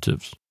declension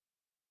adjectives.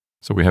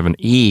 So we have an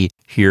E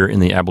here in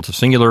the ablative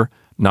singular,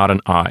 not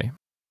an I.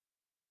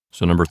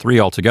 So number 3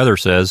 altogether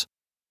says,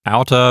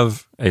 out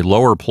of a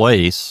lower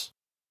place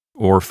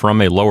or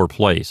from a lower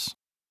place.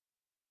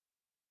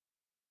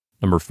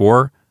 Number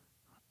 4,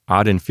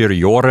 ad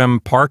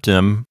inferiorem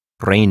partem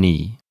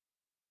reni.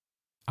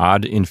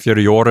 Ad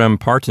inferiorem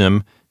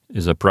partem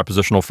is a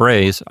prepositional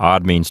phrase.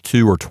 Ad means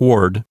to or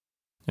toward,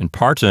 and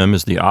partem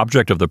is the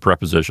object of the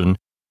preposition.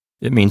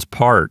 It means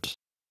part.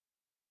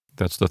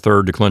 That's the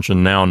third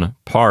declension noun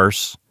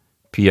pars,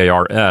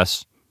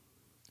 P-A-R-S,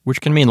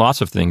 which can mean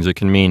lots of things. It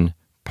can mean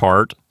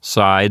part,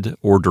 side,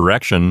 or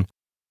direction,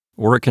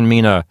 or it can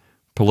mean a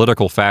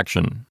political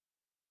faction.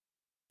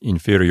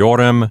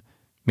 Inferiorem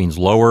means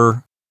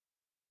lower.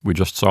 We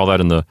just saw that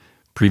in the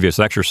previous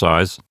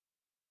exercise.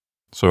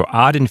 So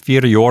ad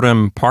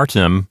inferiorem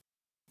partem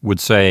would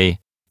say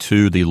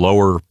to the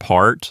lower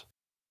part,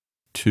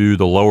 to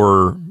the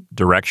lower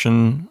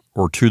direction,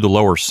 or to the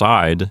lower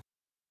side.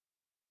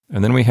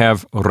 And then we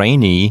have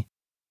reni,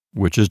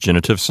 which is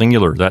genitive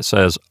singular. That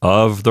says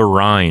of the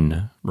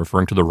Rhine,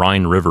 referring to the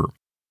Rhine River.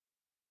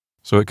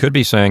 So it could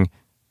be saying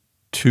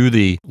to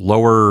the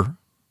lower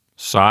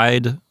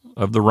side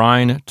of the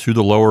Rhine, to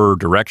the lower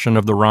direction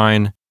of the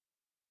Rhine.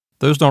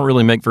 Those don't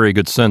really make very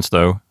good sense,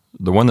 though.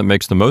 The one that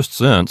makes the most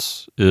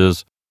sense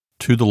is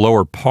to the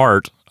lower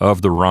part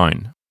of the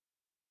Rhine.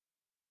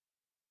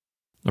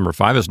 Number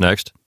 5 is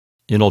next.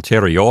 In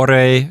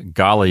ulteriore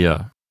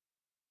Gallia.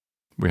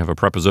 We have a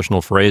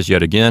prepositional phrase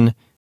yet again.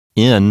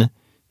 In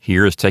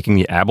here is taking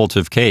the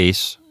ablative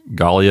case.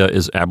 Gallia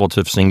is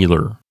ablative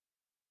singular.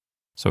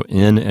 So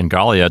in and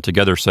Gallia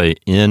together say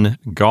in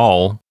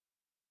Gaul.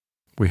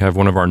 We have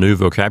one of our new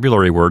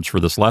vocabulary words for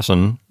this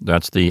lesson.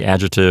 That's the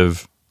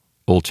adjective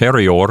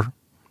ulterior,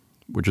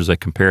 which is a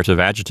comparative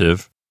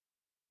adjective,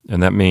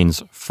 and that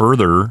means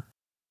further.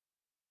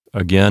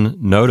 Again,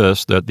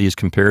 notice that these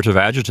comparative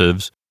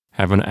adjectives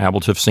have an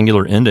ablative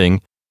singular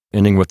ending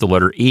with the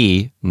letter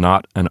E,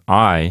 not an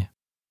I.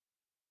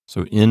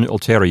 So in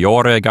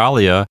ulteriore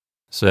Gallia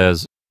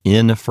says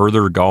in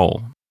further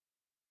Gaul.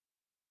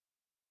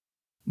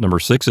 Number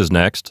 6 is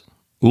next.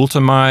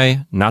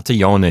 Ultimae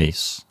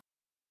nationes.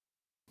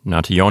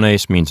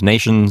 Nationes means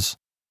nations.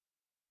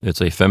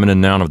 It's a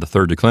feminine noun of the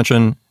third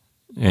declension,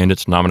 and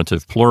it's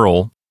nominative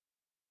plural.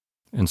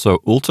 And so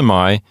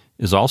ultimae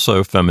is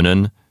also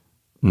feminine,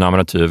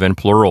 nominative, and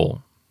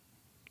plural,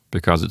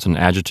 because it's an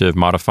adjective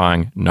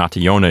modifying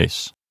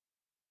nationes.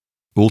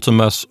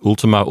 Ultimus,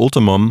 ultima,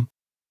 ultimum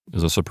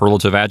is a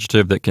superlative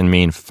adjective that can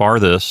mean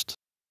farthest.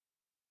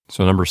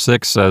 So number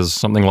 6 says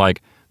something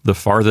like the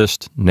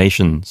farthest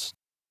nations.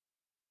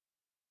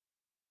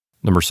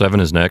 Number 7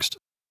 is next.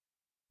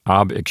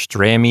 Ab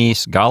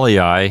extremis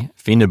Galliae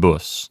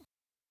finibus.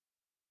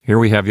 Here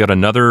we have yet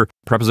another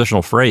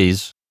prepositional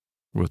phrase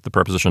with the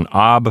preposition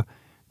ab.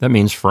 That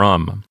means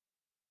from.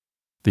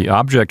 The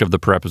object of the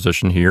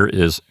preposition here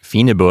is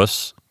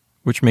finibus,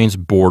 which means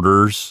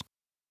borders.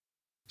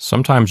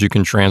 Sometimes you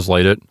can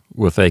translate it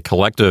with a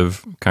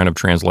collective kind of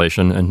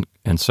translation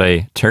and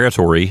say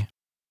territory,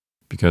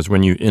 because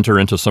when you enter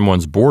into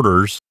someone's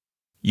borders,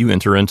 you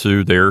enter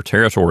into their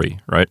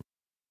territory, right?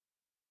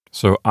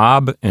 So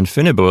ab and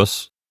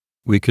finibus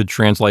we could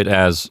translate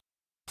as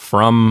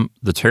from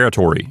the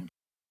territory.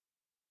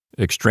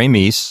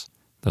 Extremis,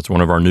 that's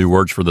one of our new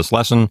words for this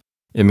lesson.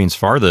 It means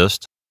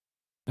farthest,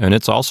 and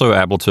it's also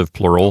ablative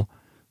plural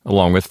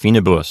along with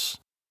finibus.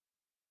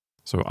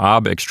 So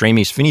ab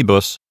extremis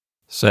finibus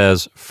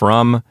says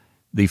from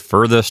the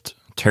furthest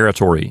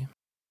territory.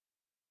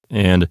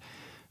 And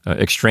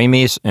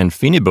extremis and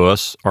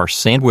finibus are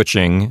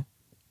sandwiching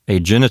a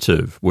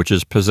genitive, which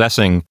is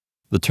possessing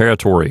the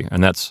territory,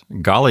 and that's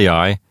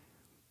Galliae,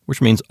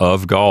 which means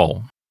of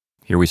Gaul.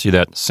 Here we see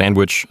that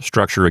sandwich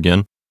structure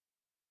again.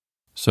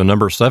 So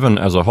number 7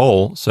 as a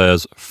whole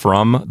says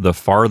from the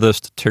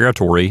farthest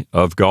territory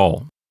of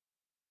Gaul.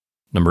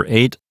 Number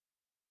 8,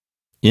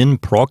 in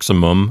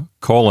proximum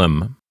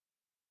colem.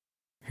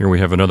 Here we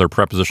have another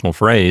prepositional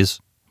phrase.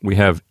 We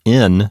have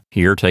in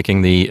here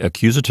taking the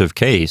accusative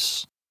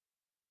case.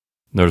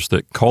 Notice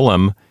that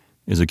colem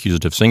is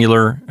accusative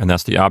singular, and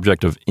that's the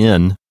object of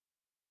in.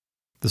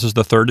 This is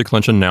the third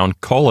declension noun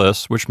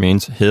colis, which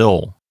means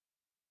hill.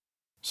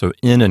 So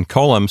in and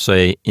column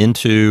say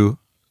into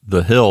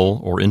the hill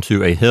or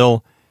into a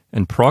hill,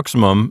 and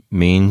proximum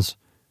means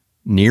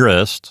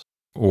nearest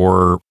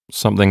or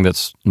something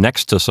that's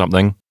next to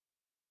something.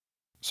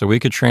 So we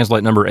could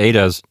translate number 8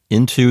 as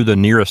into the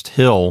nearest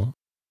hill.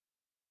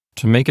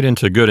 To make it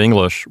into good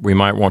English, we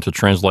might want to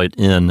translate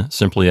in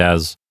simply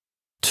as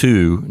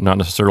to, not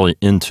necessarily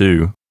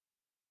into.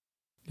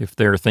 If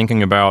they're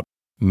thinking about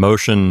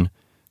motion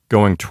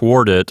going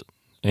toward it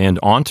and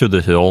onto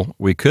the hill,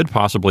 we could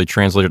possibly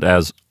translate it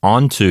as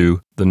onto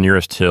the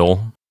nearest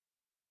hill.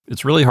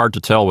 It's really hard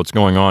to tell what's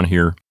going on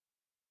here.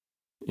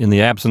 In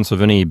the absence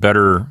of any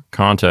better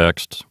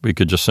context, we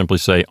could just simply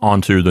say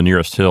onto the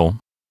nearest hill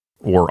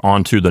or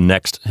onto the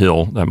next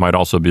hill. That might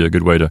also be a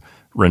good way to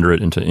render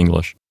it into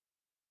English.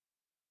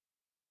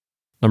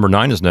 Number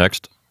 9 is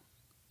next.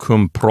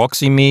 Cum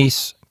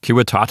proximis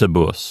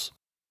civitatibus.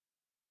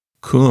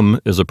 Cum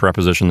is a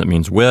preposition that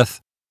means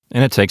with,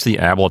 and it takes the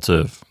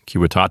ablative.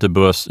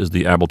 Civitatibus is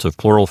the ablative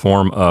plural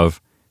form of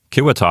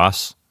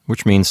civitas,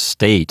 which means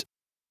state.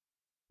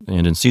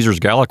 And in Caesar's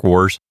Gallic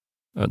Wars,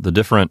 the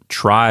different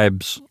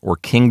tribes or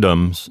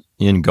kingdoms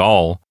in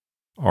Gaul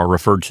are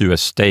referred to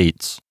as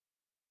states.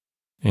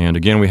 And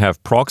again, we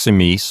have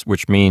proximis,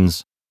 which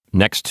means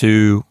next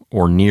to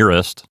or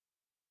nearest.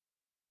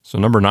 So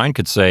number 9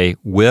 could say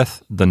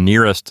with the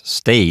nearest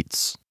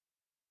states.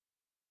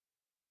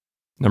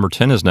 Number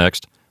 10 is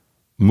next.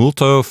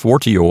 Multo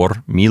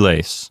fortior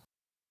miles.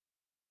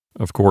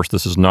 Of course,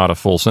 this is not a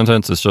full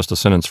sentence. It's just a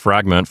sentence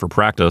fragment for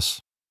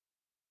practice.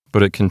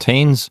 But it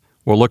contains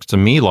what looks to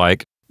me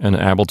like an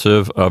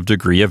ablative of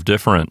degree of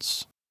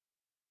difference,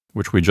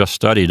 which we just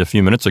studied a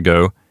few minutes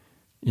ago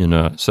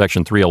in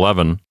section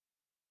 311.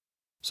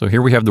 So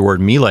here we have the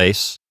word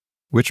miles,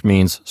 which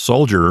means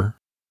soldier,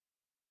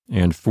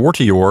 and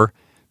fortior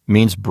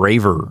means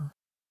braver.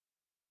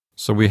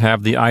 So we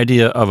have the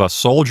idea of a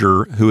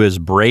soldier who is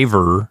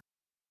braver.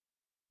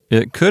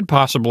 It could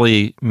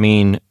possibly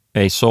mean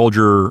a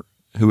soldier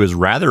who is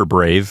rather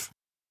brave.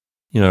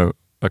 You know,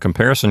 a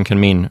comparison can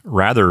mean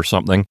rather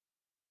something.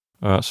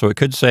 So it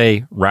could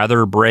say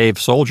rather brave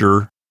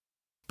soldier,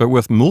 but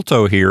with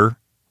multo here,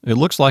 it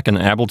looks like an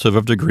ablative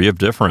of degree of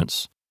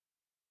difference.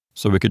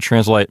 So we could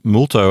translate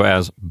multo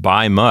as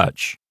by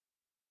much.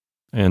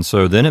 And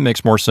so then it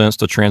makes more sense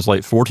to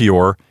translate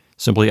fortior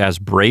simply as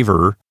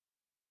braver.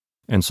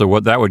 And so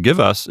what that would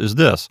give us is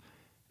this: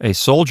 a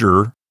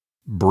soldier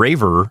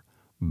braver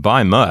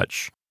by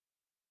much,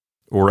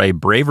 or a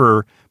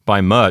braver by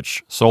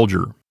much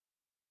soldier.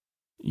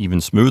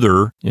 Even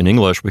smoother in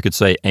English, we could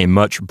say a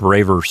much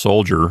braver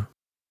soldier.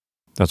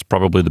 That's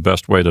probably the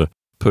best way to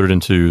put it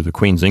into the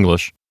Queen's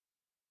English.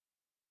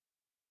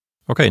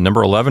 Okay,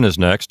 number 11 is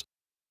next.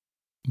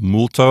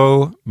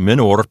 Multo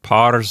minor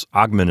pars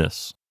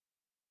agminis.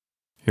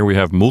 Here we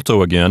have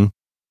multo again,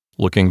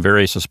 looking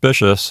very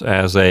suspicious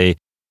as an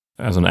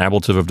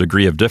ablative of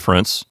degree of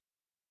difference.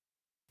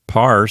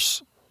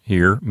 Pars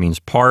here means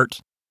part.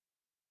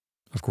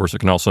 Of course, it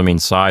can also mean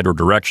side or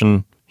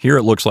direction. Here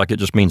it looks like it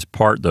just means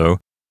part, though.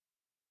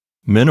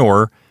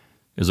 Minor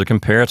is a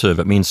comparative.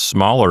 It means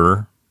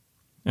smaller.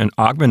 And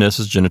agminis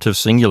is genitive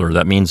singular.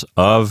 That means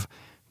of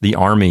the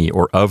army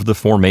or of the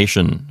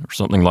formation or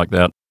something like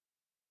that.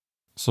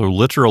 So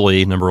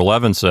literally, number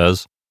 11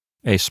 says,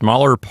 a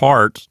smaller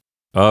part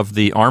of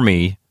the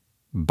army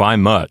by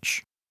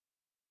much.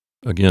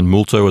 Again,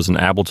 multo is an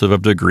ablative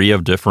of degree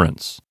of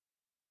difference.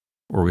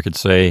 Or we could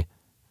say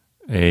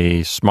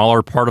a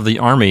smaller part of the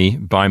army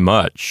by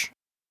much.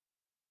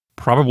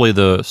 Probably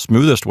the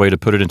smoothest way to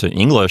put it into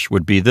English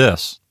would be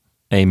this: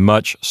 a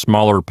much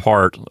smaller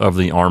part of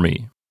the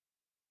army.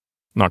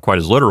 Not quite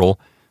as literal,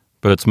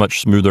 but it's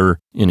much smoother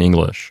in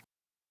English.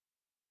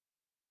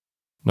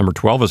 Number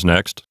 12 is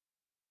next.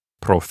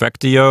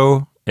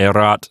 Profectio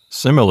erat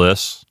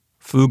similis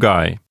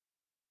fugae.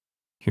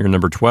 Here in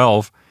number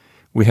 12,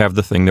 we have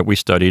the thing that we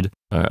studied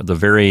at the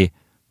very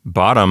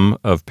bottom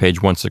of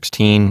page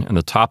 116 and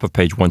the top of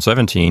page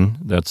 117.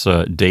 That's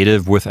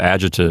dative with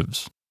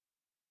adjectives.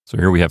 So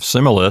here we have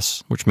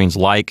similis, which means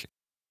like,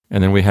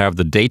 and then we have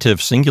the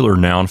dative singular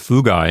noun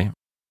fugae.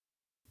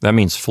 That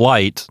means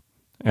flight,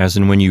 as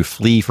in when you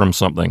flee from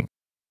something.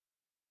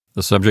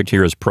 The subject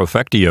here is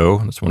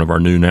profectio. That's one of our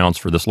new nouns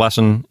for this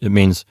lesson. It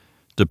means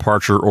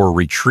departure or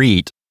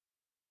retreat.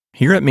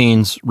 Here it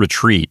means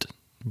retreat,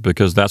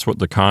 because that's what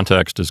the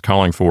context is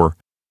calling for.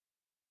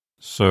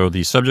 So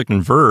the subject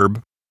and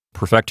verb,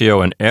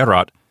 profectio and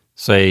erat,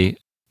 say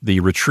the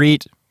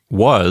retreat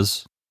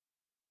was,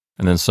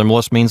 and then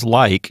similis means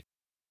like,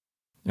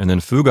 and then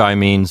fugae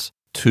means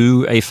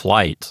to a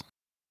flight.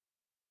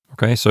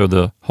 Okay, so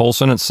the whole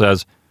sentence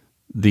says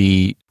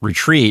the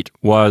retreat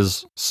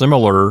was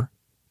similar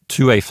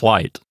to a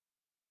flight,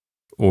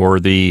 or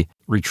the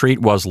retreat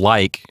was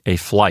like a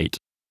flight.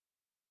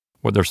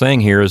 What they're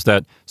saying here is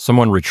that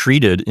someone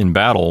retreated in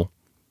battle,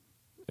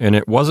 and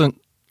it wasn't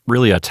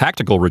really a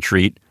tactical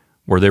retreat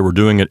where they were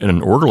doing it in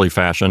an orderly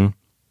fashion.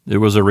 It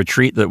was a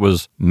retreat that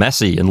was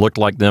messy and looked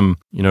like them,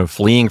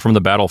 fleeing from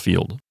the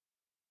battlefield.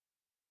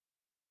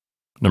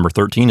 Number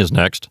 13 is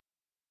next.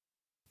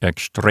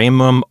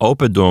 extremum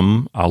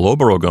oppidum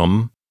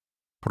allobrogum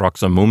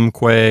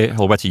proximumque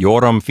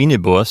Helvetiorum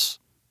finibus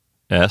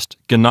est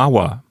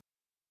Genawa.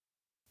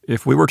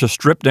 If we were to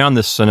strip down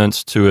this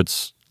sentence to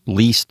its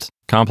least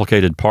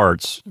complicated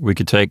parts, we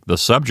could take the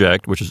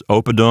subject, which is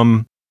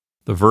oppidum,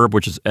 the verb,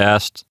 which is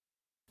est,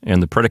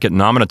 and the predicate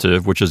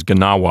nominative, which is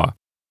Genawa.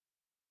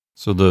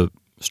 So the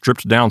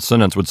stripped down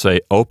sentence would say,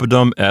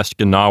 Oppidum est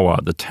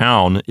Genawa. The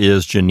town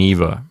is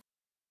Geneva.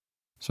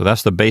 So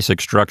that's the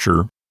basic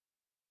structure.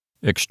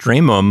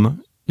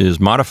 Extremum is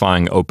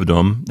modifying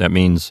oppidum. That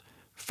means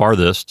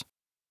farthest.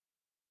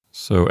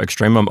 So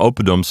extremum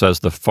oppidum says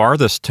the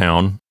farthest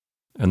town,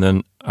 and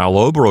then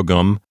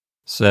allobrogum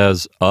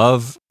says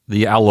of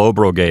the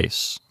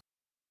Allobroges.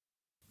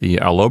 The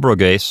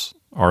Allobroges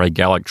are a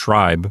Gallic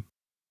tribe.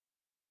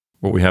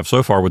 What we have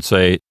so far would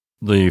say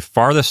the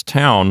farthest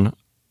town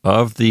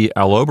of the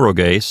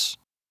Allobroges,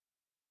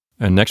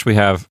 and next we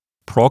have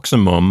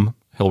proximum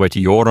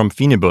Helvetiorum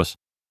finibus.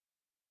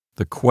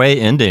 The que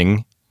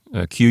ending,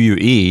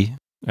 QUE,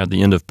 at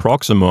the end of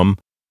proximum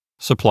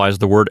supplies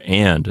the word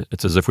and.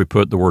 It's as if we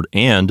put the word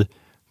and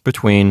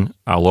between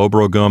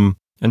Allobrogum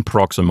and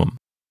proximum.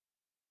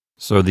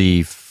 So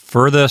the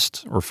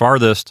furthest or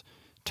farthest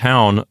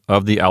town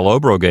of the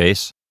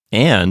Allobroges,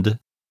 and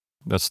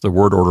that's the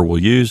word order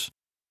we'll use.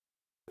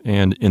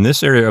 And in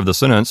this area of the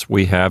sentence,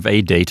 we have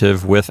a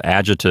dative with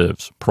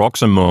adjectives.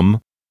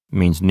 Proximum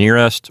means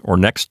nearest or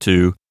next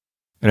to,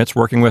 and it's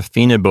working with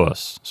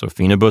finibus. So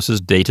finibus is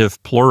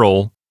dative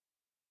plural.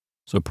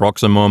 So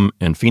proximum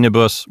and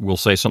finibus will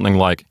say something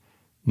like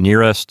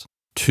nearest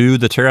to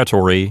the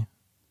territory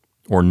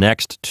or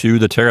next to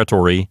the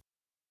territory.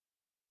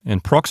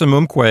 And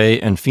proximumque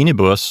and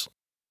finibus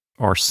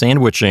are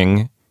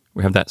sandwiching.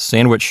 We have that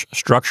sandwich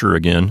structure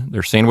again.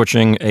 They're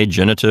sandwiching a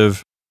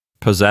genitive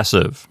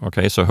possessive.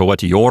 Okay, so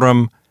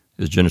Helvetiorum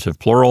is genitive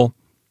plural,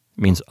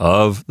 means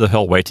of the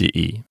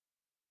Helvetii.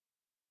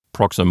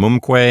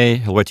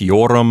 Proximumque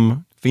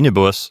Helvetiorum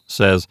finibus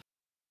says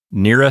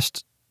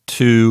nearest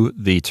to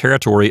the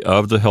territory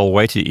of the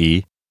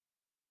Helvetii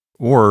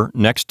or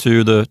next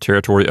to the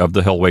territory of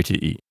the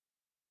Helvetii.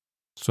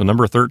 So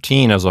number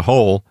 13 as a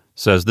whole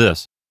says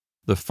this: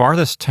 the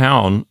farthest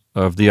town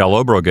of the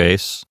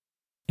Allobroges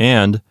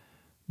and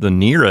the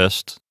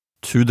nearest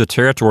to the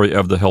territory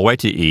of the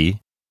Helvetii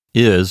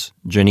is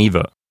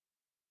Geneva.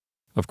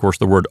 Of course,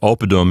 the word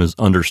oppidum is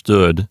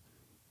understood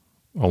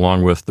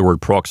along with the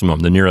word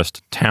proximum, the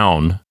nearest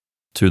town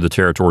to the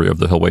territory of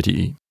the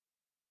Helvetii.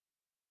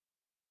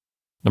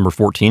 Number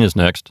 14 is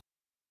next.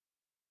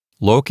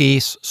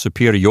 Locis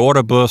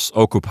superioribus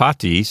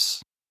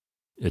occupatis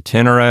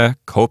itinere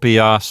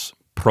copias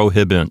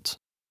prohibent.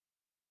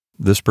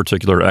 This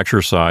particular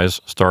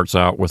exercise starts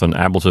out with an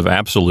ablative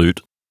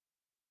absolute.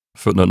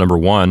 Footnote number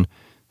 1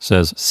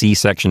 says, see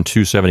section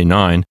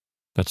 279.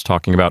 That's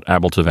talking about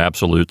ablative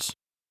absolutes.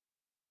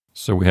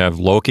 So we have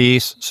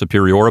locis,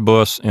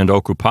 superioribus, and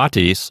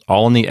occupatis,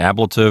 all in the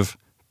ablative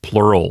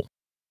plural.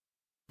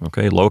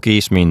 Okay,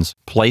 locis means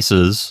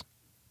places.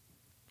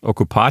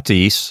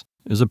 Occupatis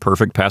is a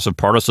perfect passive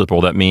participle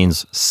that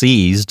means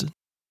seized,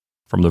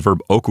 from the verb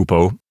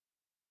occupo.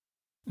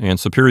 And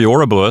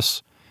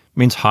superioribus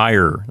means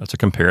higher. That's a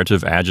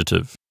comparative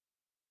adjective.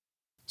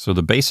 So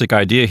the basic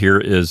idea here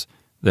is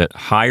that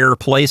higher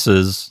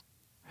places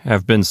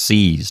have been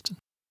seized.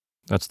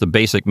 That's the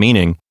basic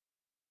meaning.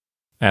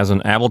 As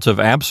an ablative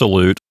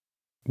absolute,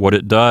 what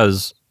it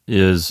does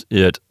is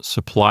it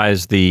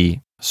supplies the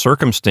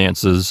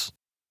circumstances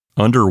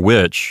under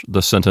which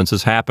the sentence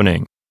is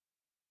happening,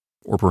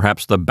 or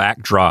perhaps the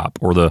backdrop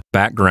or the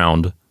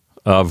background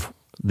of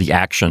the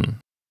action.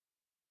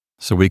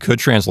 So we could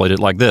translate it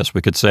like this.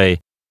 We could say,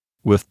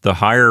 with the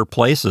higher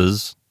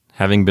places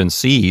having been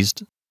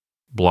seized,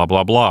 blah,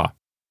 blah, blah.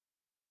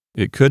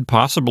 It could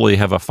possibly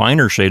have a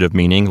finer shade of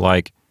meaning,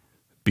 like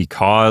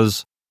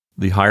because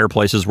the higher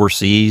places were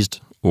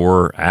seized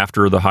or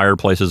after the higher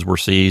places were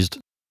seized.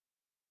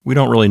 We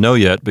don't really know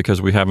yet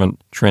because we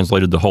haven't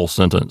translated the whole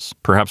sentence.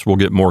 Perhaps we'll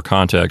get more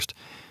context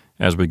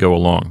as we go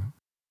along.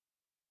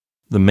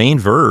 The main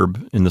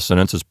verb in the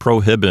sentence is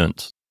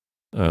prohibent.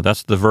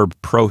 That's the verb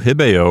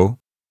prohibeo,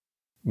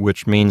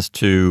 which means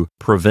to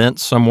prevent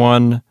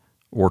someone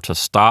or to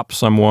stop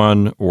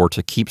someone or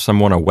to keep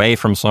someone away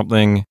from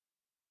something.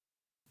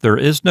 There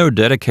is no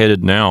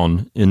dedicated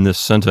noun in this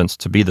sentence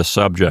to be the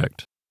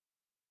subject.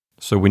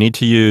 So we need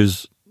to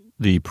use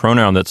the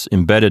pronoun that's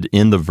embedded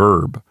in the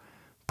verb.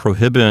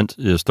 Prohibent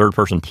is third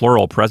person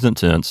plural present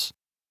tense,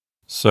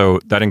 so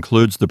that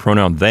includes the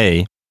pronoun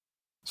they.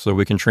 So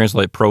we can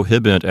translate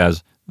prohibent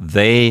as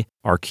they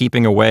are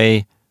keeping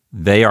away,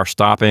 they are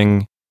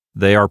stopping,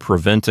 they are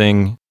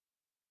preventing,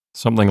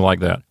 something like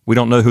that. We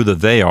don't know who the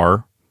they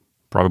are,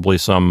 probably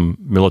some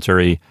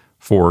military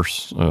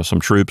force, some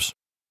troops.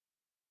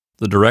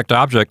 The direct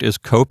object is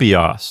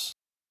kopios.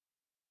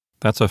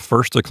 That's a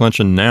first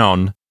declension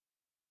noun,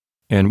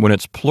 and when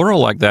it's plural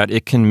like that,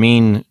 it can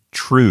mean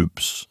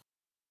troops.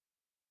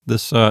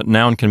 This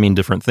noun can mean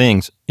different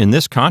things. In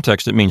this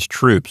context, it means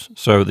troops.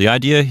 So the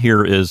idea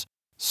here is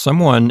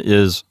someone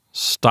is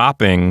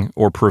stopping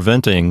or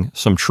preventing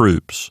some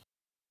troops,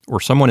 or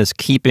someone is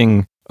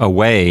keeping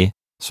away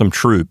some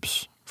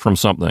troops from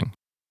something.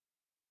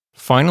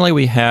 Finally,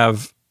 we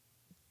have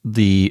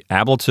the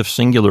ablative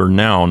singular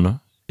noun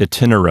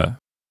itinere.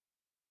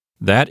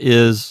 That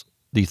is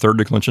the third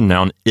declension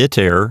noun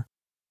iter,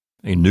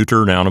 a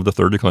neuter noun of the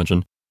third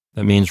declension.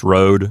 That means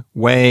road,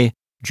 way,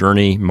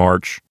 journey,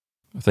 march,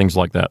 things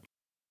like that.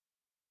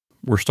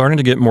 We're starting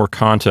to get more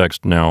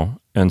context now,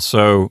 and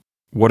so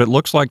what it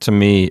looks like to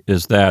me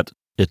is that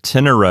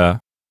itinere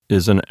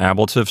is an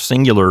ablative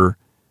singular,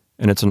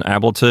 and it's an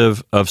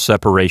ablative of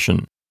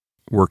separation,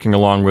 working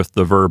along with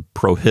the verb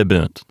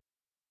prohibent.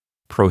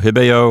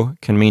 Prohibeo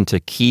can mean to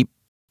keep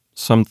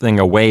something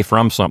away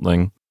from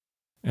something,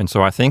 and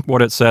so I think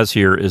what it says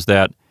here is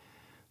that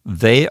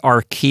they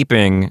are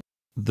keeping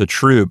the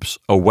troops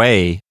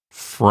away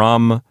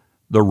from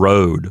the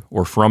road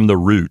or from the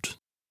route.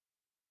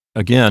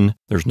 Again,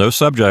 there's no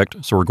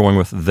subject, so we're going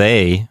with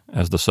they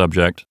as the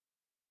subject.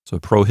 So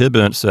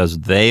prohibent says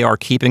they are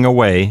keeping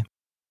away.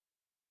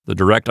 The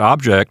direct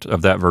object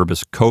of that verb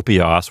is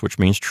kopios, which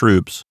means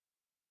troops.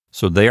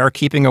 So they are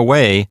keeping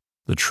away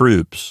the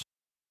troops.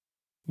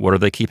 What are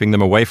they keeping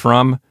them away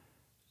from?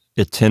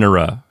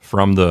 Itinere,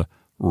 from the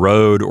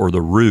road or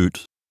the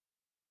route.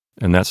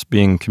 And that's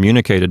being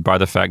communicated by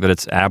the fact that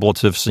it's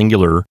ablative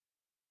singular,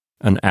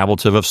 an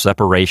ablative of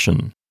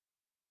separation.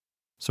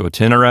 So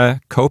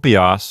itinere,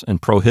 kopios,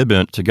 and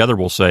prohibent together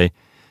will say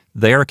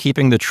they are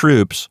keeping the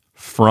troops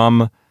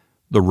from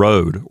the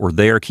road, or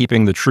they are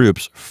keeping the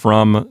troops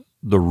from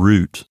the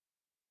route.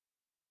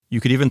 You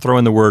could even throw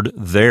in the word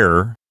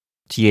their,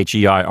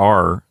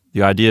 T-H-E-I-R.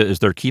 The idea is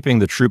they're keeping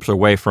the troops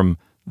away from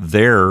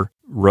their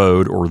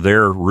road or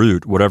their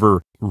route,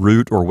 whatever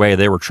route or way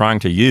they were trying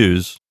to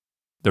use,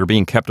 they're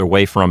being kept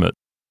away from it.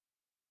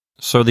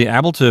 So the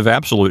ablative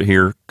absolute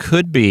here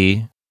could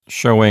be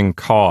showing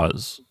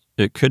cause.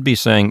 It could be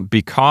saying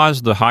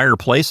because the higher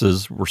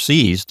places were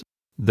seized,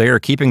 they are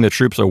keeping the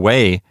troops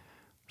away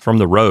from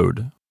the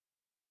road.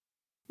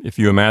 If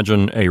you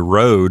imagine a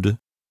road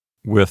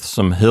with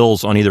some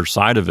hills on either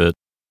side of it,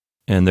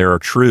 and there are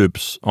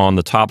troops on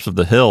the tops of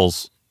the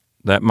hills,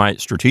 that might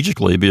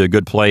strategically be a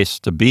good place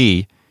to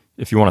be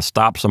if you want to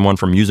stop someone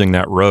from using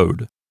that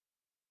road.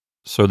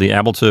 So the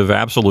ablative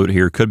absolute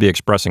here could be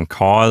expressing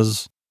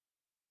cause,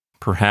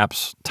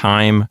 perhaps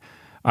time.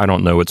 I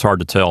don't know, it's hard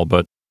to tell,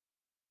 but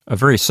a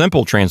very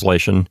simple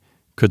translation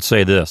could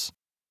say this: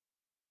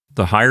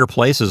 the higher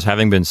places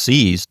having been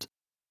seized,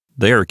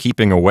 they are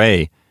keeping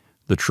away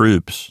the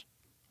troops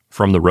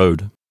from the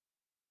road.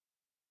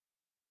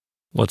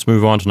 Let's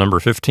move on to number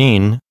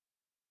 15.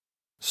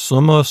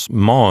 Sumus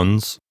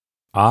mons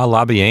a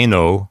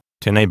labieno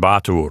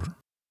tenebatur.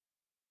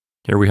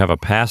 Here we have a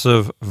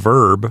passive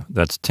verb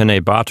that's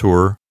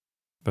tenebatur.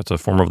 That's a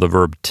form of the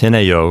verb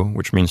teneo,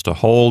 which means to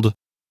hold.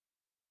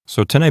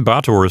 So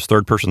tenebatur is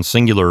third person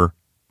singular,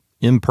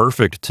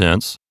 imperfect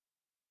tense,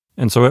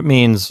 and so it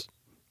means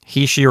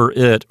he, she, or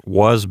it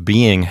was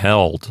being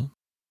held.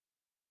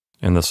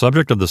 And the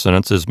subject of the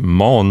sentence is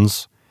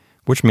mons,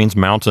 which means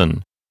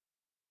mountain.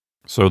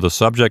 So the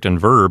subject and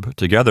verb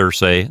together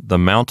say the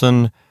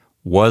mountain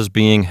was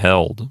being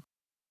held.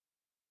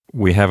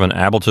 We have an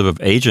ablative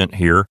of agent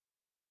here,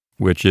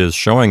 which is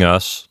showing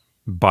us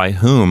by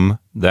whom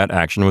that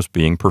action was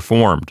being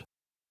performed.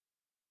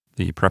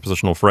 The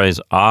prepositional phrase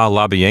a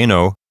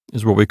labieno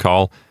is what we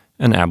call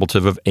an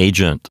ablative of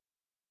agent.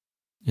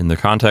 In the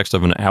context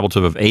of an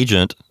ablative of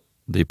agent,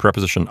 the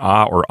preposition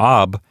a or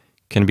ab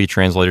can be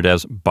translated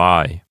as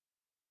by.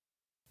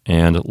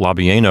 And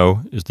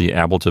labieno is the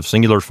ablative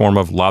singular form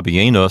of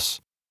labienus.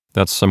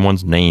 That's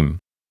someone's name.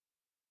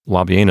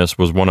 Labienus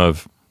was one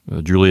of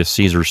Julius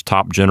Caesar's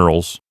top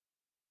generals.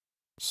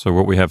 So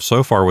what we have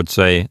so far would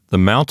say the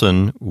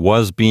mountain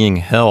was being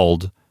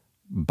held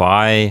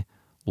by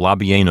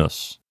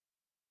Labienus.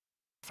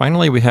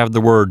 Finally, we have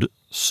the word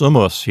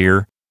sumus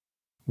here,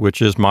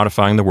 which is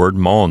modifying the word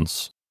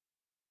mons.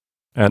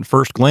 At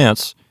first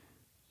glance,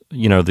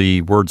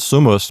 the word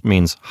sumus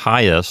means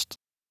highest,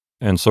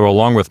 and so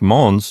along with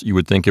mons, you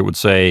would think it would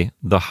say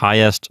the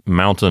highest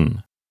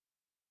mountain.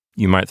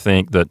 You might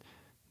think that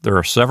there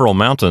are several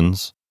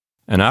mountains,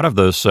 and out of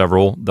those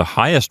several, the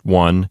highest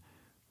one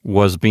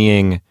was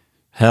being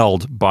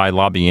held by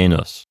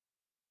Labienus.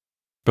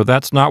 But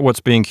that's not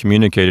what's being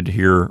communicated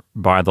here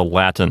by the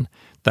Latin.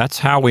 That's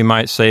how we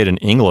might say it in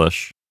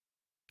English.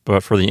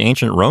 But for the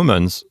ancient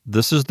Romans,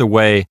 this is the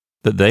way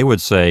that they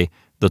would say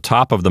the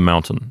top of the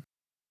mountain.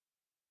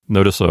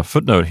 Notice a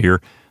footnote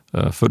here.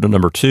 Footnote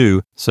number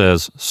 2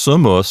 says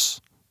sumus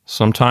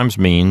sometimes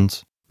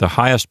means the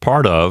highest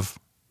part of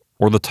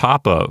or the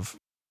top of.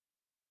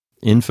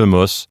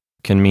 Infimus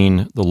can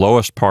mean the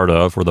lowest part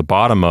of or the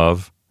bottom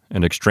of,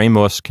 and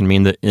extremus can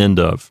mean the end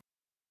of.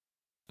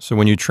 So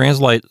when you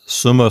translate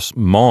sumus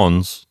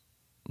mons,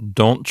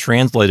 don't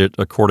translate it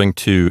according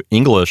to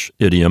English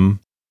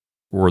idiom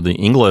or the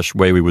English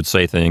way we would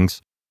say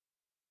things.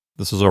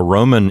 This is a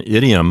Roman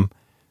idiom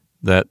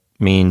that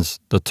means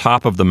the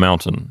top of the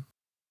mountain.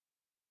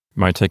 It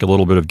might take a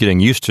little bit of getting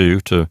used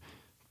to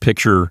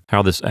picture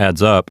how this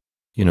adds up,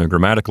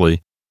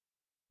 grammatically.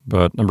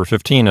 But number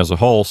 15 as a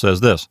whole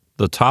says this: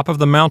 the top of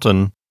the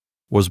mountain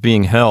was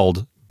being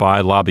held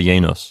by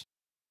Labienus.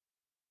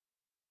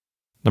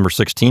 Number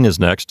 16 is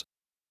next.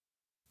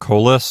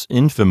 Colus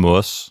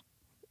infamus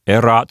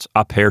erat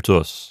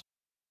apertus.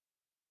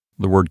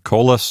 The word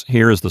colus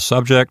here is the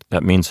subject.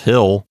 That means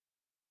hill.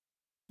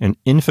 And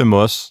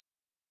infamous,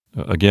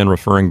 again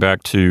referring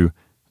back to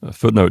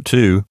footnote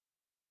 2,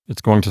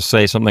 it's going to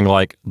say something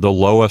like the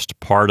lowest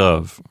part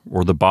of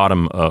or the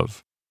bottom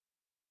of.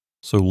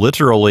 So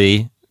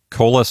literally,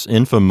 colus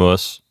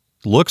infamus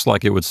looks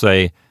like it would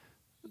say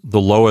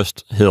the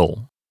lowest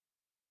hill.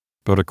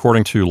 But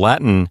according to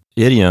Latin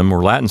idiom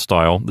or Latin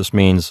style, this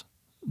means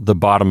the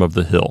bottom of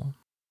the hill.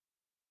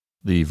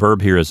 The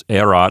verb here is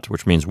erat,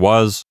 which means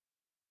was,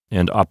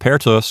 and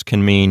apertus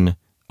can mean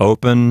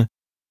open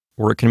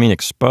or it can mean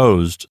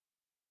exposed.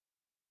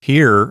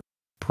 Here,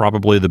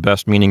 probably the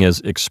best meaning is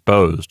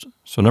exposed.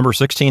 So number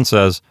 16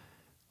 says,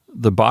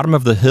 the bottom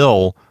of the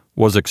hill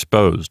was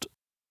exposed.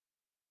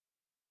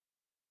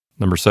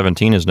 Number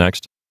 17 is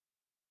next.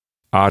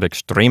 Ad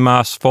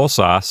extremas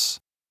fossas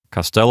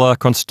castella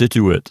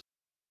constituit.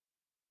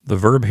 The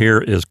verb here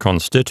is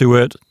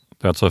constituit.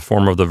 That's a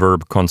form of the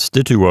verb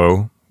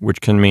constituo,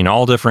 which can mean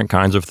all different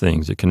kinds of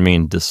things. It can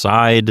mean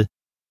decide.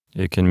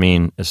 It can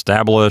mean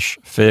establish,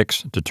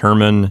 fix,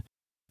 determine,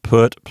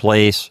 put,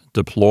 place,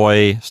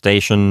 deploy,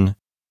 station.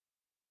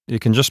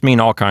 It can just mean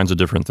all kinds of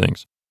different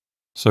things.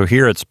 So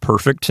here it's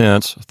perfect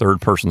tense,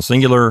 third person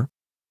singular.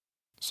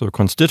 So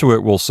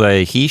constituit will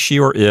say he, she,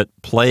 or it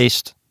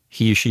placed,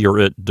 he, she, or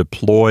it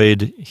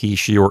deployed, he,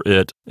 she, or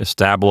it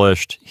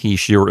established, he,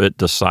 she, or it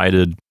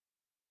decided.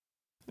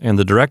 And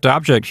the direct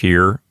object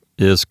here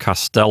is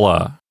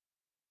castella.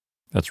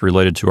 That's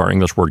related to our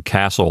English word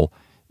castle.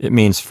 It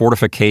means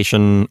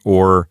fortification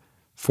or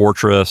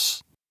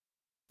fortress,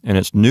 and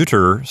it's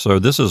neuter, so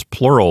this is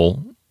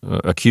plural,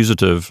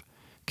 accusative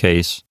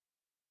case.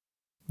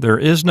 There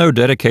is no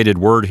dedicated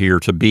word here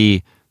to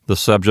be the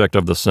subject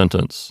of the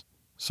sentence,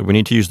 so we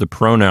need to use the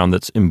pronoun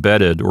that's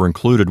embedded or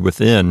included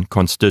within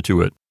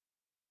constituit.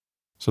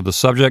 So the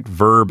subject,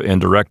 verb, and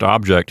direct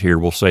object here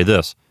will say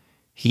this: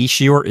 he,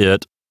 she, or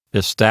it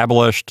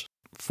established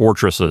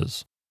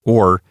fortresses,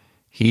 or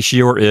he,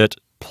 she, or it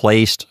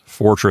placed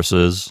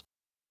fortresses.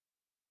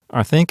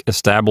 I think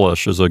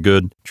establish is a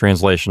good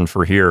translation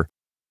for here.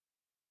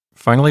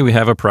 Finally, we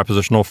have a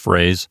prepositional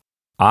phrase,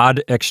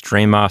 ad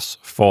extremas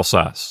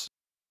fossas.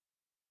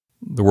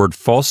 The word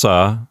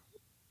fossa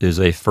is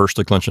a first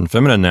declension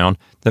feminine noun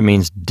that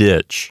means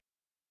ditch.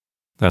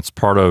 That's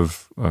part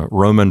of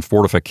Roman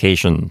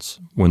fortifications.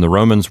 When the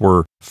Romans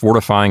were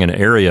fortifying an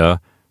area,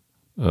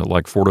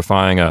 like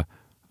fortifying a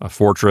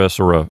fortress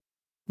or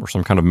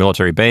some kind of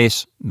military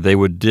base, they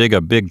would dig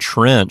a big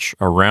trench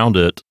around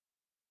it.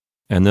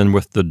 And then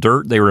with the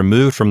dirt they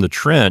removed from the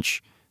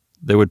trench,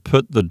 they would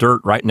put the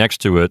dirt right next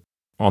to it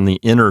on the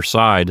inner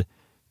side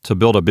to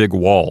build a big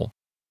wall.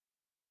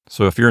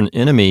 So if you're an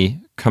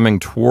enemy coming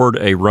toward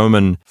a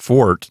Roman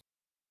fort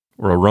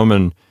or a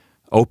Roman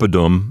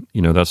oppidum,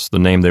 that's the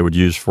name they would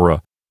use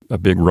for a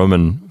big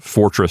Roman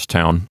fortress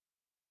town.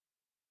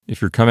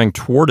 If you're coming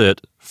toward it,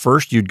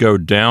 first you'd go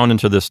down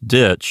into this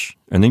ditch,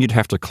 and then you'd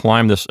have to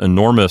climb this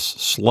enormous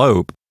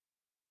slope.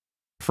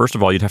 First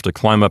of all, you'd have to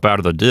climb up out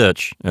of the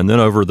ditch and then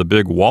over the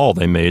big wall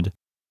they made.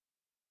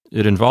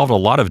 It involved a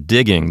lot of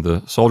digging.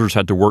 The soldiers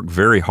had to work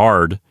very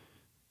hard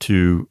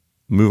to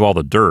move all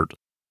the dirt.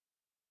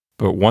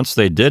 But once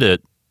they did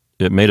it,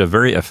 it made a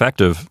very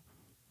effective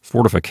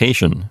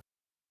fortification.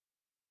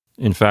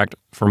 In fact,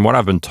 from what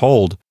I've been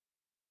told,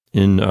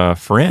 in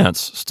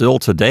France, still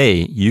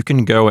today, you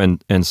can go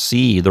and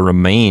see the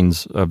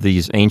remains of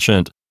these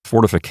ancient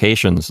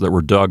fortifications that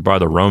were dug by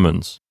the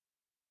Romans.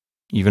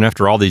 Even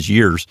after all these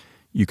years,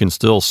 you can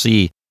still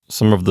see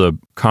some of the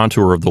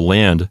contour of the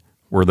land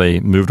where they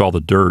moved all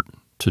the dirt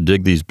to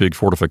dig these big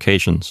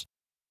fortifications.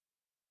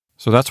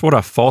 So that's what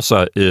a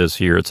fossa is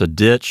here. It's a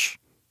ditch,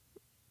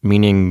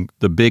 meaning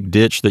the big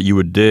ditch that you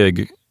would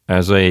dig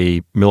as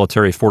a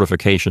military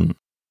fortification.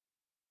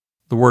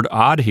 The word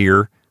ad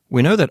here,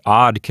 we know that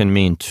ad can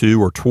mean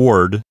to or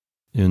toward.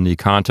 In the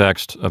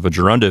context of a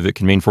gerundive, it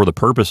can mean for the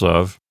purpose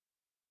of.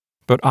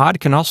 But ad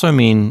can also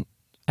mean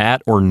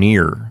at or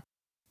near.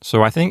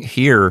 So I think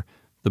here,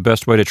 the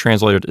best way to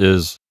translate it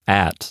is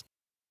at.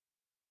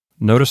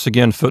 Notice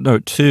again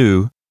footnote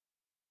 2,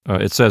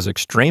 it says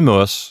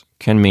extremus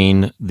can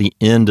mean the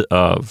end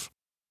of.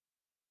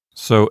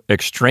 So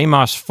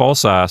extremas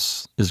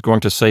fossas is going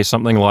to say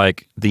something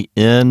like the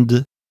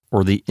end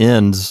or the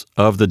ends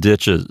of the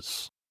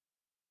ditches.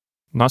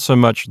 Not so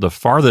much the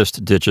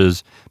farthest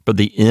ditches, but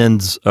the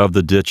ends of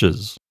the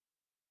ditches.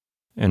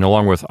 And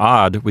along with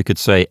ad, we could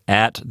say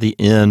at the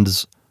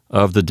ends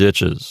of the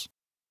ditches.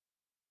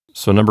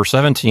 So number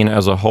 17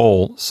 as a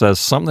whole says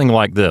something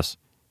like this: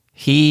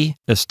 he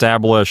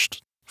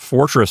established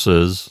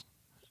fortresses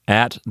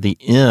at the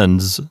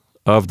ends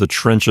of the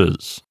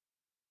trenches.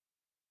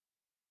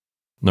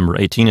 Number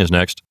 18 is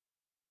next.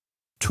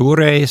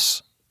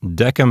 Tures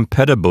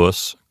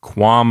decempedibus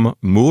quam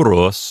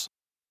murus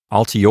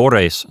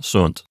altiores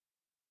sunt.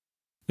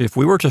 If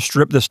we were to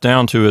strip this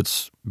down to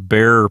its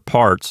bare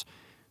parts,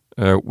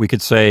 we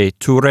could say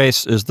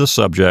tures is the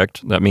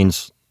subject. That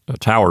means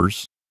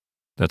towers.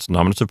 That's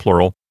nominative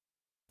plural.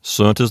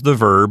 Sunt is the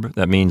verb.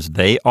 That means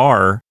they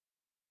are.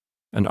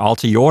 And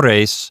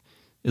altiores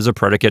is a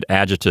predicate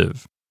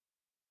adjective.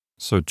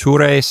 So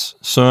tures,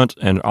 sunt,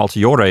 and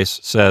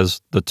altiores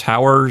says the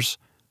towers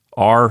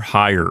are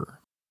higher.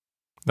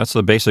 That's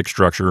the basic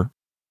structure.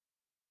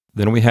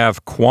 Then we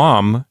have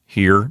quam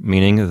here,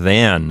 meaning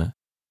than.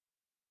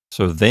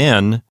 So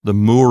then, the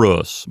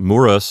murus.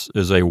 Murus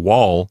is a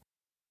wall.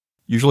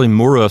 Usually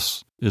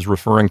murus is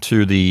referring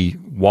to the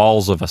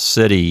walls of a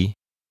city,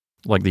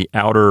 like the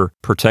outer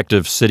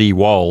protective city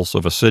walls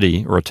of a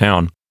city or a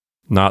town,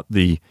 not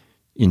the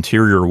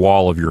interior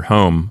wall of your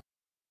home.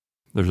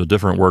 There's a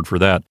different word for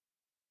that.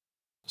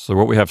 So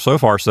what we have so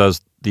far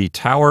says the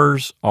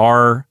towers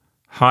are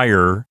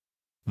higher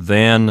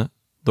than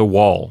the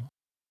wall.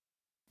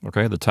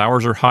 Okay, the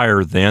towers are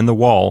higher than the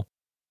wall.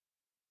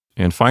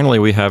 And finally,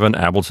 we have an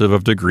ablative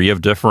of degree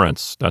of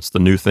difference. That's the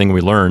new thing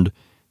we learned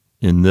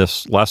in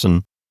this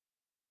lesson.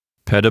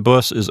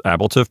 Pedibus is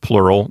ablative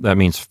plural. That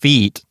means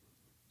feet.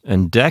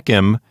 And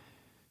decim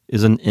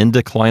is an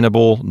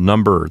indeclinable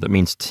number. That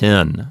means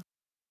 10.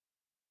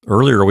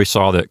 Earlier, we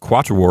saw that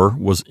quatuor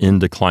was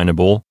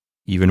indeclinable.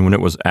 Even when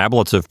it was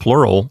ablative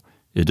plural,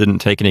 it didn't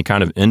take any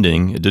kind of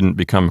ending. It didn't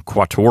become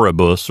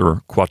quatoribus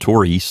or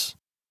quatoris.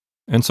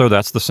 And so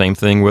that's the same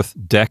thing with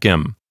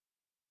decim.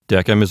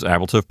 Decim is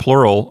ablative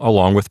plural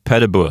along with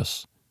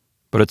pedibus,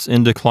 but it's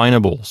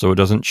indeclinable, so it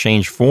doesn't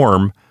change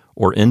form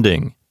or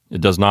ending.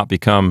 It does not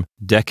become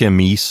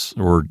decimis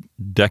or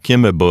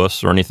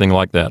decimibus or anything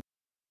like that.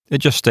 It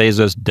just stays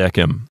as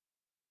decim.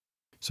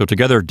 So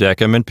together,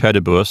 decim and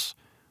pedibus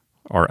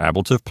are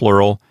ablative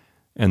plural,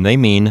 and they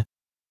mean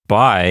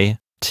by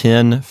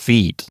 10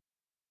 feet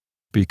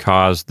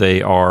because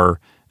they are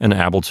an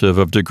ablative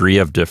of degree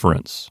of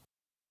difference.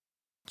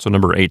 So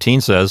number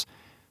 18 says,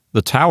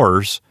 the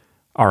towers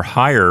are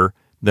higher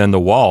than the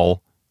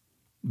wall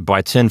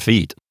by 10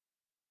 feet.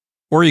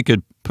 Or you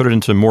could put it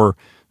into more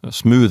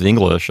smooth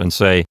English and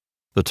say,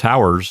 the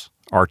towers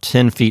are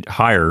 10 feet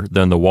higher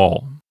than the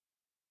wall.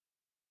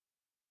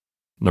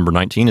 Number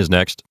 19 is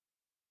next.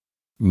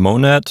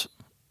 Monet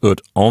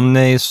ut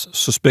omnes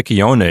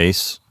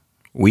suspiciones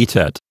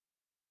vitet.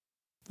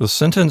 The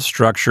sentence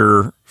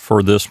structure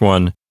for this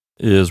one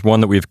is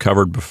one that we've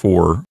covered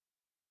before.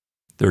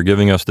 They're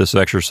giving us this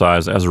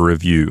exercise as a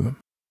review.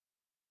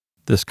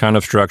 This kind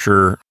of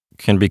structure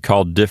can be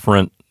called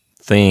different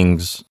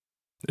things.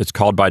 It's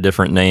called by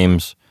different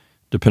names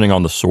depending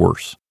on the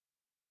source.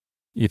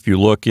 If you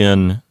look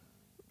in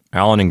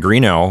Allen and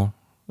Greenough,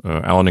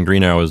 Allen and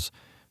Greenough is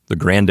the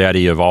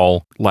granddaddy of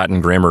all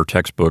Latin grammar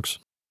textbooks.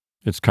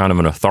 It's kind of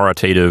an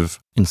authoritative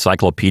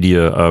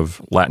encyclopedia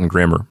of Latin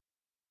grammar.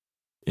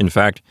 In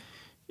fact,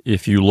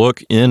 if you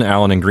look in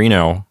Allen and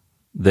Greenough,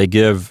 they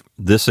give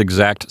this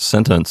exact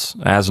sentence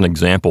as an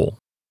example.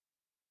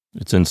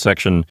 It's in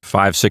section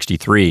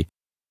 563,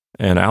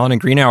 and Allen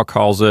and Greenough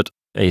calls it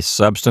a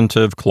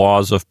substantive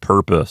clause of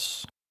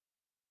purpose.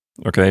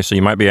 Okay, so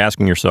you might be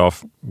asking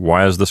yourself,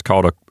 why is this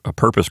called a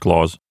purpose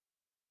clause?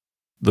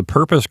 The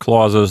purpose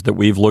clauses that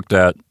we've looked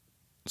at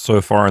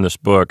so far in this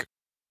book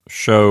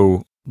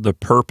show the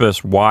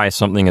purpose why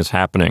something is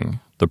happening,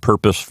 the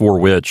purpose for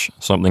which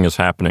something is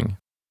happening.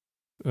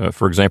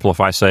 For example,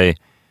 if I say,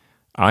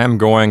 I am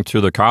going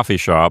to the coffee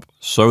shop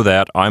so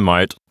that I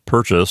might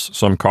purchase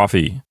some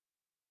coffee.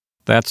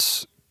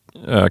 That's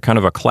kind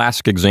of a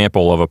classic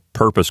example of a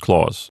purpose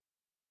clause.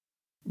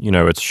 You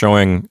know, it's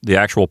showing the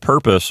actual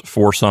purpose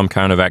for some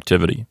kind of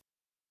activity.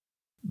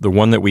 The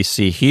one that we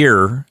see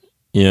here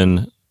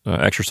in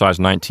exercise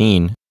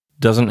 19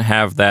 doesn't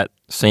have that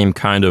same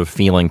kind of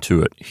feeling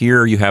to it.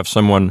 Here you have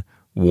someone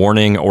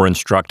warning or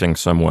instructing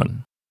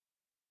someone.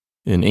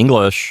 In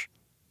English,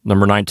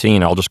 number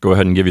 19, I'll just go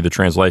ahead and give you the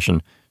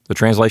translation. The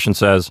translation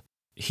says,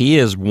 he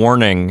is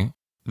warning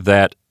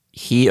that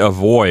he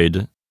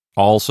avoid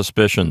all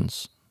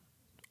suspicions,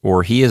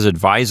 or he is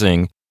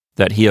advising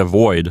that he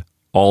avoid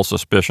all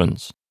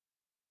suspicions.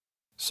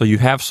 So you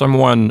have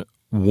someone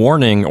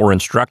warning or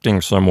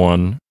instructing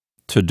someone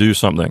to do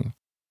something.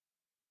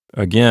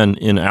 Again,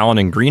 in Allen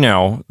and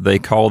Greenough, they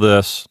call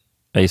this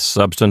a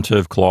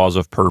substantive clause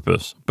of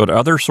purpose, but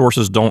other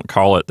sources don't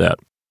call it that.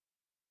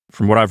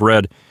 From what I've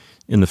read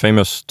in the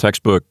famous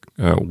textbook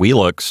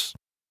Wheelock's,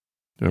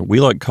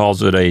 Wheelock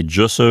calls it a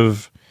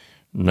jussive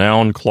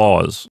noun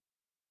clause.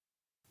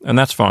 And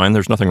that's fine.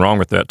 There's nothing wrong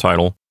with that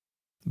title.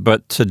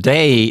 But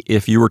today,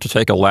 if you were to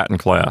take a Latin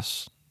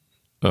class,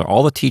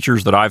 all the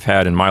teachers that I've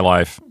had in my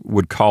life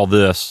would call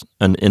this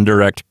an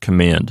indirect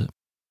command.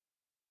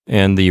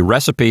 And the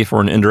recipe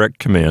for an indirect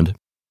command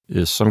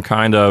is some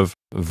kind of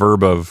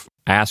verb of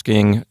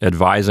asking,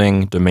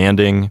 advising,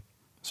 demanding,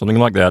 something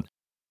like that,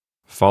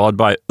 followed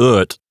by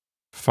ut,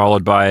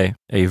 followed by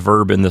a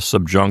verb in the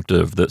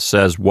subjunctive that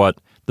says what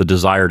the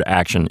desired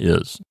action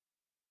is.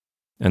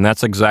 And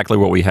that's exactly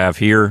what we have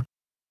here.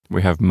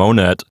 We have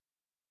monet,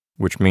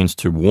 which means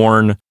to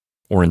warn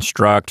or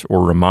instruct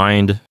or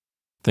remind,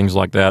 things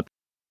like that.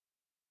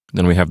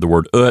 Then we have the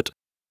word ut.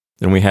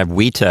 Then we have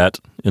wetet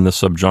in the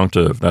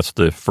subjunctive. That's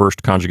the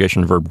first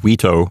conjugation verb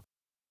weto,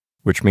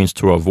 which means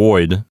to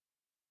avoid.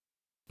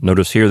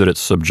 Notice here that it's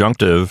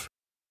subjunctive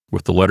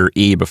with the letter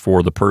E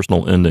before the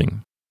personal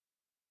ending.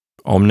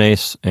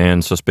 Omnes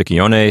and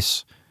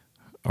suspiciones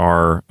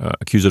are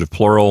accusative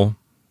plural.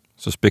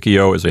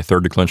 Suspicio is a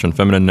third declension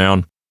feminine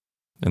noun,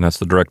 and that's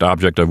the direct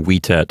object of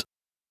wetet.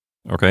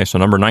 Okay, so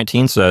number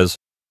 19 says,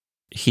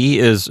 he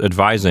is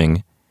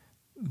advising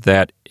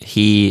that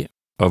he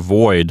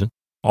avoid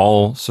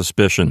all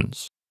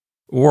suspicions.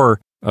 Or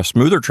a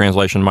smoother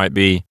translation might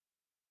be,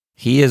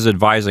 he is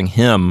advising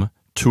him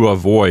to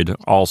avoid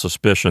all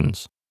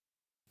suspicions.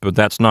 But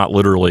that's not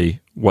literally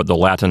what the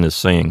Latin is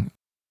saying.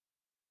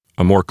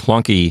 A more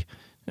clunky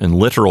and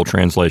literal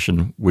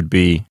translation would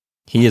be,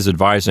 he is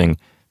advising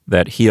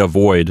that he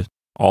avoid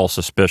all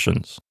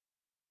suspicions.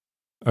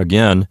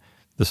 Again,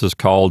 this is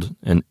called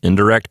an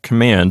indirect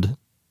command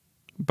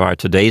by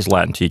today's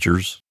Latin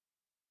teachers.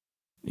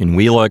 In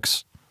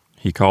Wheelix,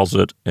 he calls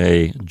it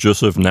a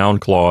jussive noun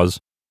clause,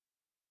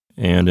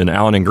 and in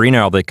Allen and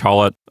Greenough, they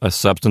call it a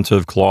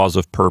substantive clause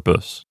of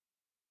purpose.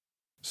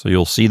 So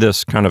you'll see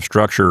this kind of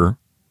structure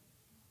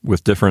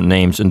with different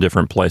names in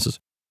different places.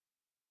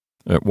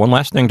 One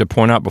last thing to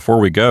point out before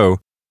we go,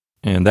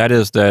 and that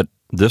is that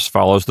this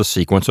follows the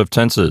sequence of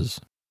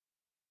tenses.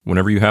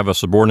 Whenever you have a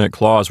subordinate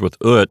clause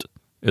with ut,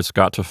 it's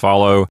got to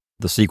follow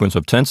the sequence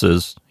of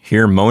tenses.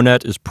 Here, monet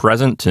is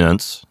present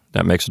tense.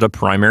 That makes it a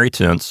primary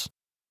tense.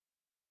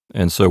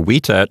 And so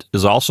wetet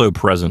is also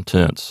present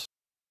tense.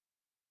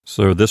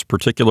 So this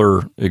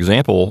particular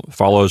example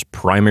follows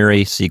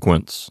primary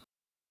sequence.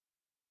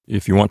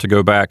 If you want to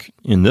go back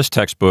in this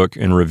textbook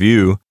and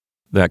review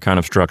that kind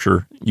of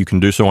structure, you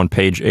can do so on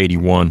page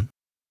 81.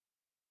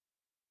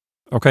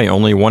 Okay,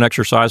 only one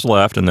exercise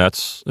left, and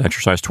that's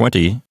exercise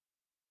 20.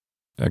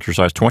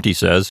 Exercise 20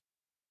 says,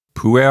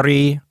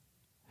 pueri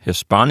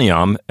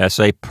Hispaniam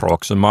esse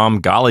proximam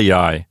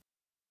Galliae.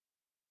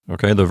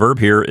 Okay, the verb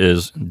here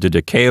is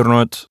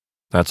didicerunt.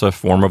 That's a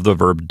form of the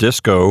verb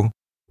disco,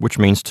 which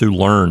means to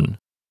learn.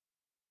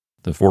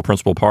 The four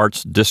principal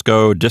parts,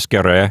 disco,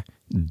 discere,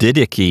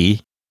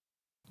 didici.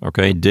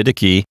 Okay,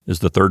 didici is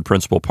the third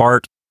principal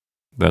part.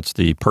 That's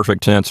the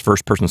perfect tense,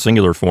 first person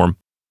singular form.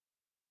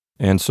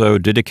 And so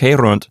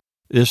didicerunt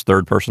is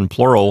third person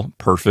plural,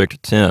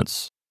 perfect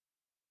tense.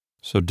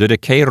 So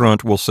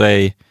didicerunt will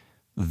say,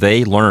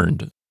 they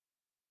learned.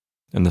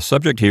 And the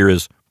subject here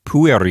is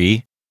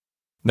pueri.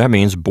 That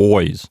means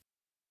boys.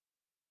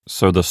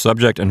 So the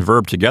subject and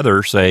verb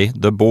together say,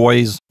 the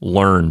boys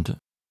learned.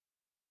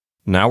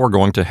 Now we're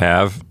going to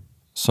have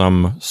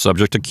some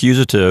subject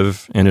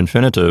accusative and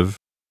infinitive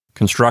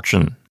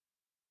construction.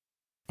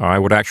 I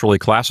would actually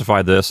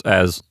classify this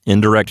as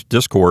indirect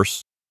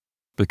discourse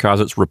because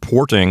it's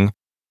reporting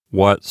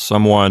what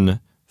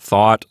someone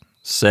thought,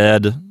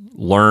 said,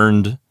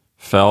 learned,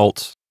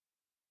 felt.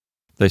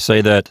 They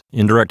say that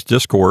indirect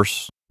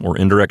discourse or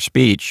indirect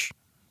speech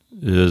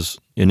is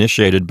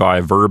initiated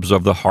by verbs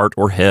of the heart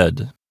or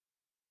head.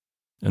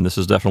 And this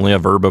is definitely a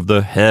verb of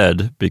the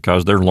head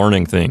because they're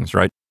learning things,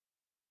 right?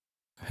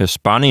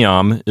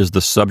 Hispaniam is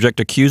the subject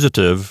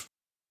accusative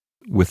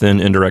within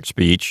indirect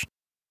speech,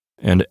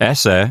 and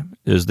esse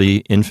is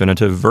the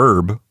infinitive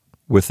verb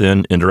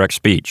within indirect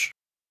speech.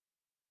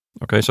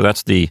 Okay, so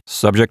that's the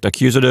subject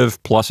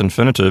accusative plus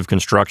infinitive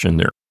construction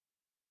there.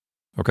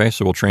 Okay,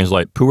 so we'll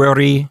translate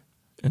pueri,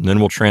 and then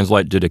we'll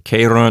translate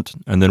didicerunt,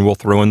 and then we'll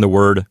throw in the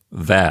word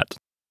that.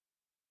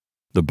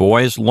 The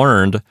boys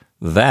learned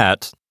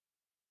that,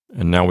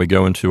 and now we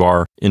go into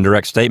our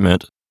indirect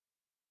statement.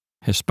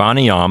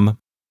 Hispaniam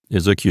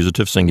is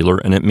accusative singular,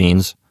 and it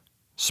means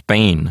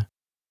Spain.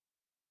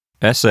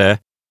 Esse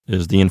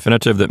is the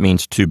infinitive that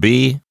means to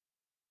be.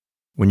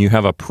 When you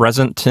have a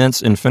present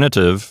tense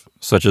infinitive,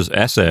 such as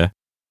esse,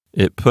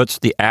 it puts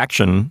the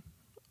action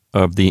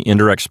of the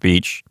indirect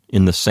speech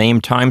in the same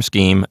time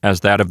scheme as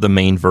that of the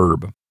main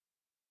verb.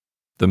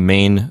 The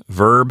main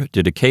verb,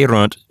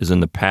 didicerunt, is in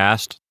the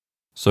past,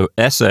 so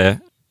esse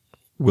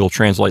will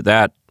translate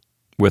that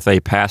with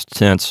a past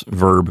tense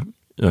verb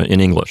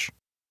in English.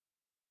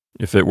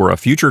 If it were a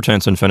future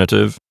tense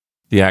infinitive,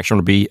 the action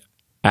would be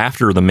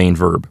after the main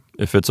verb.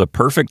 If it's a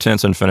perfect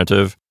tense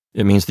infinitive,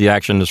 it means the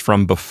action is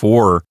from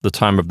before the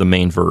time of the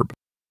main verb.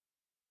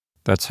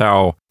 That's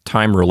how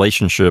time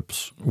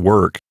relationships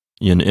work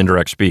in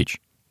indirect speech.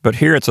 But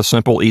here it's a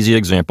simple, easy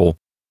example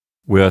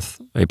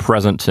with a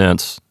present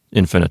tense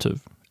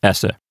infinitive,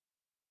 esse.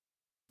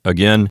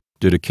 Again,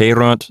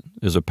 didicerunt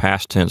is a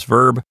past tense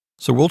verb,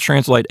 so we'll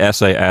translate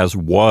esse as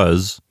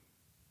was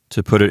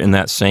to put it in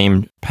that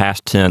same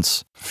past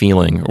tense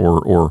feeling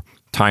or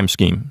time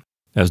scheme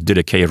as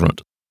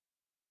didicerunt.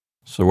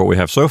 So what we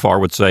have so far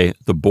would say,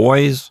 the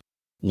boys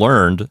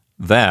learned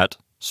that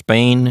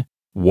Spain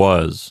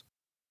was.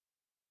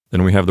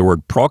 Then we have the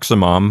word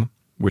proximam,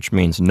 which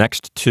means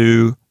next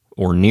to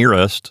or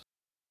nearest.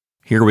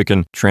 Here we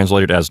can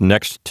translate it as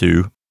next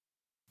to.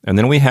 And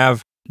then we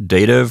have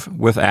dative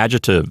with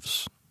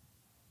adjectives.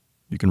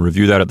 You can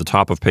review that at the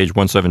top of page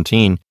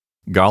 117.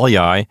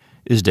 Gallii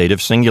is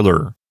dative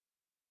singular.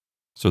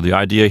 So the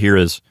idea here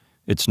is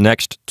it's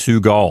next to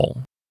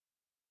Gaul.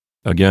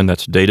 Again,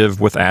 that's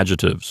dative with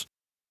adjectives.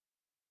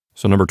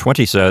 So number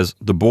 20 says,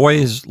 the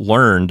boys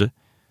learned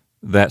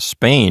that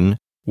Spain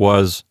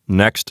was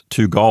next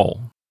to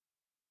Gaul.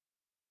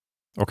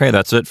 Okay,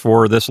 that's it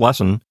for this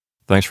lesson.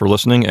 Thanks for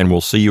listening, and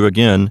we'll see you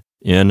again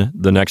in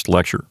the next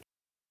lecture.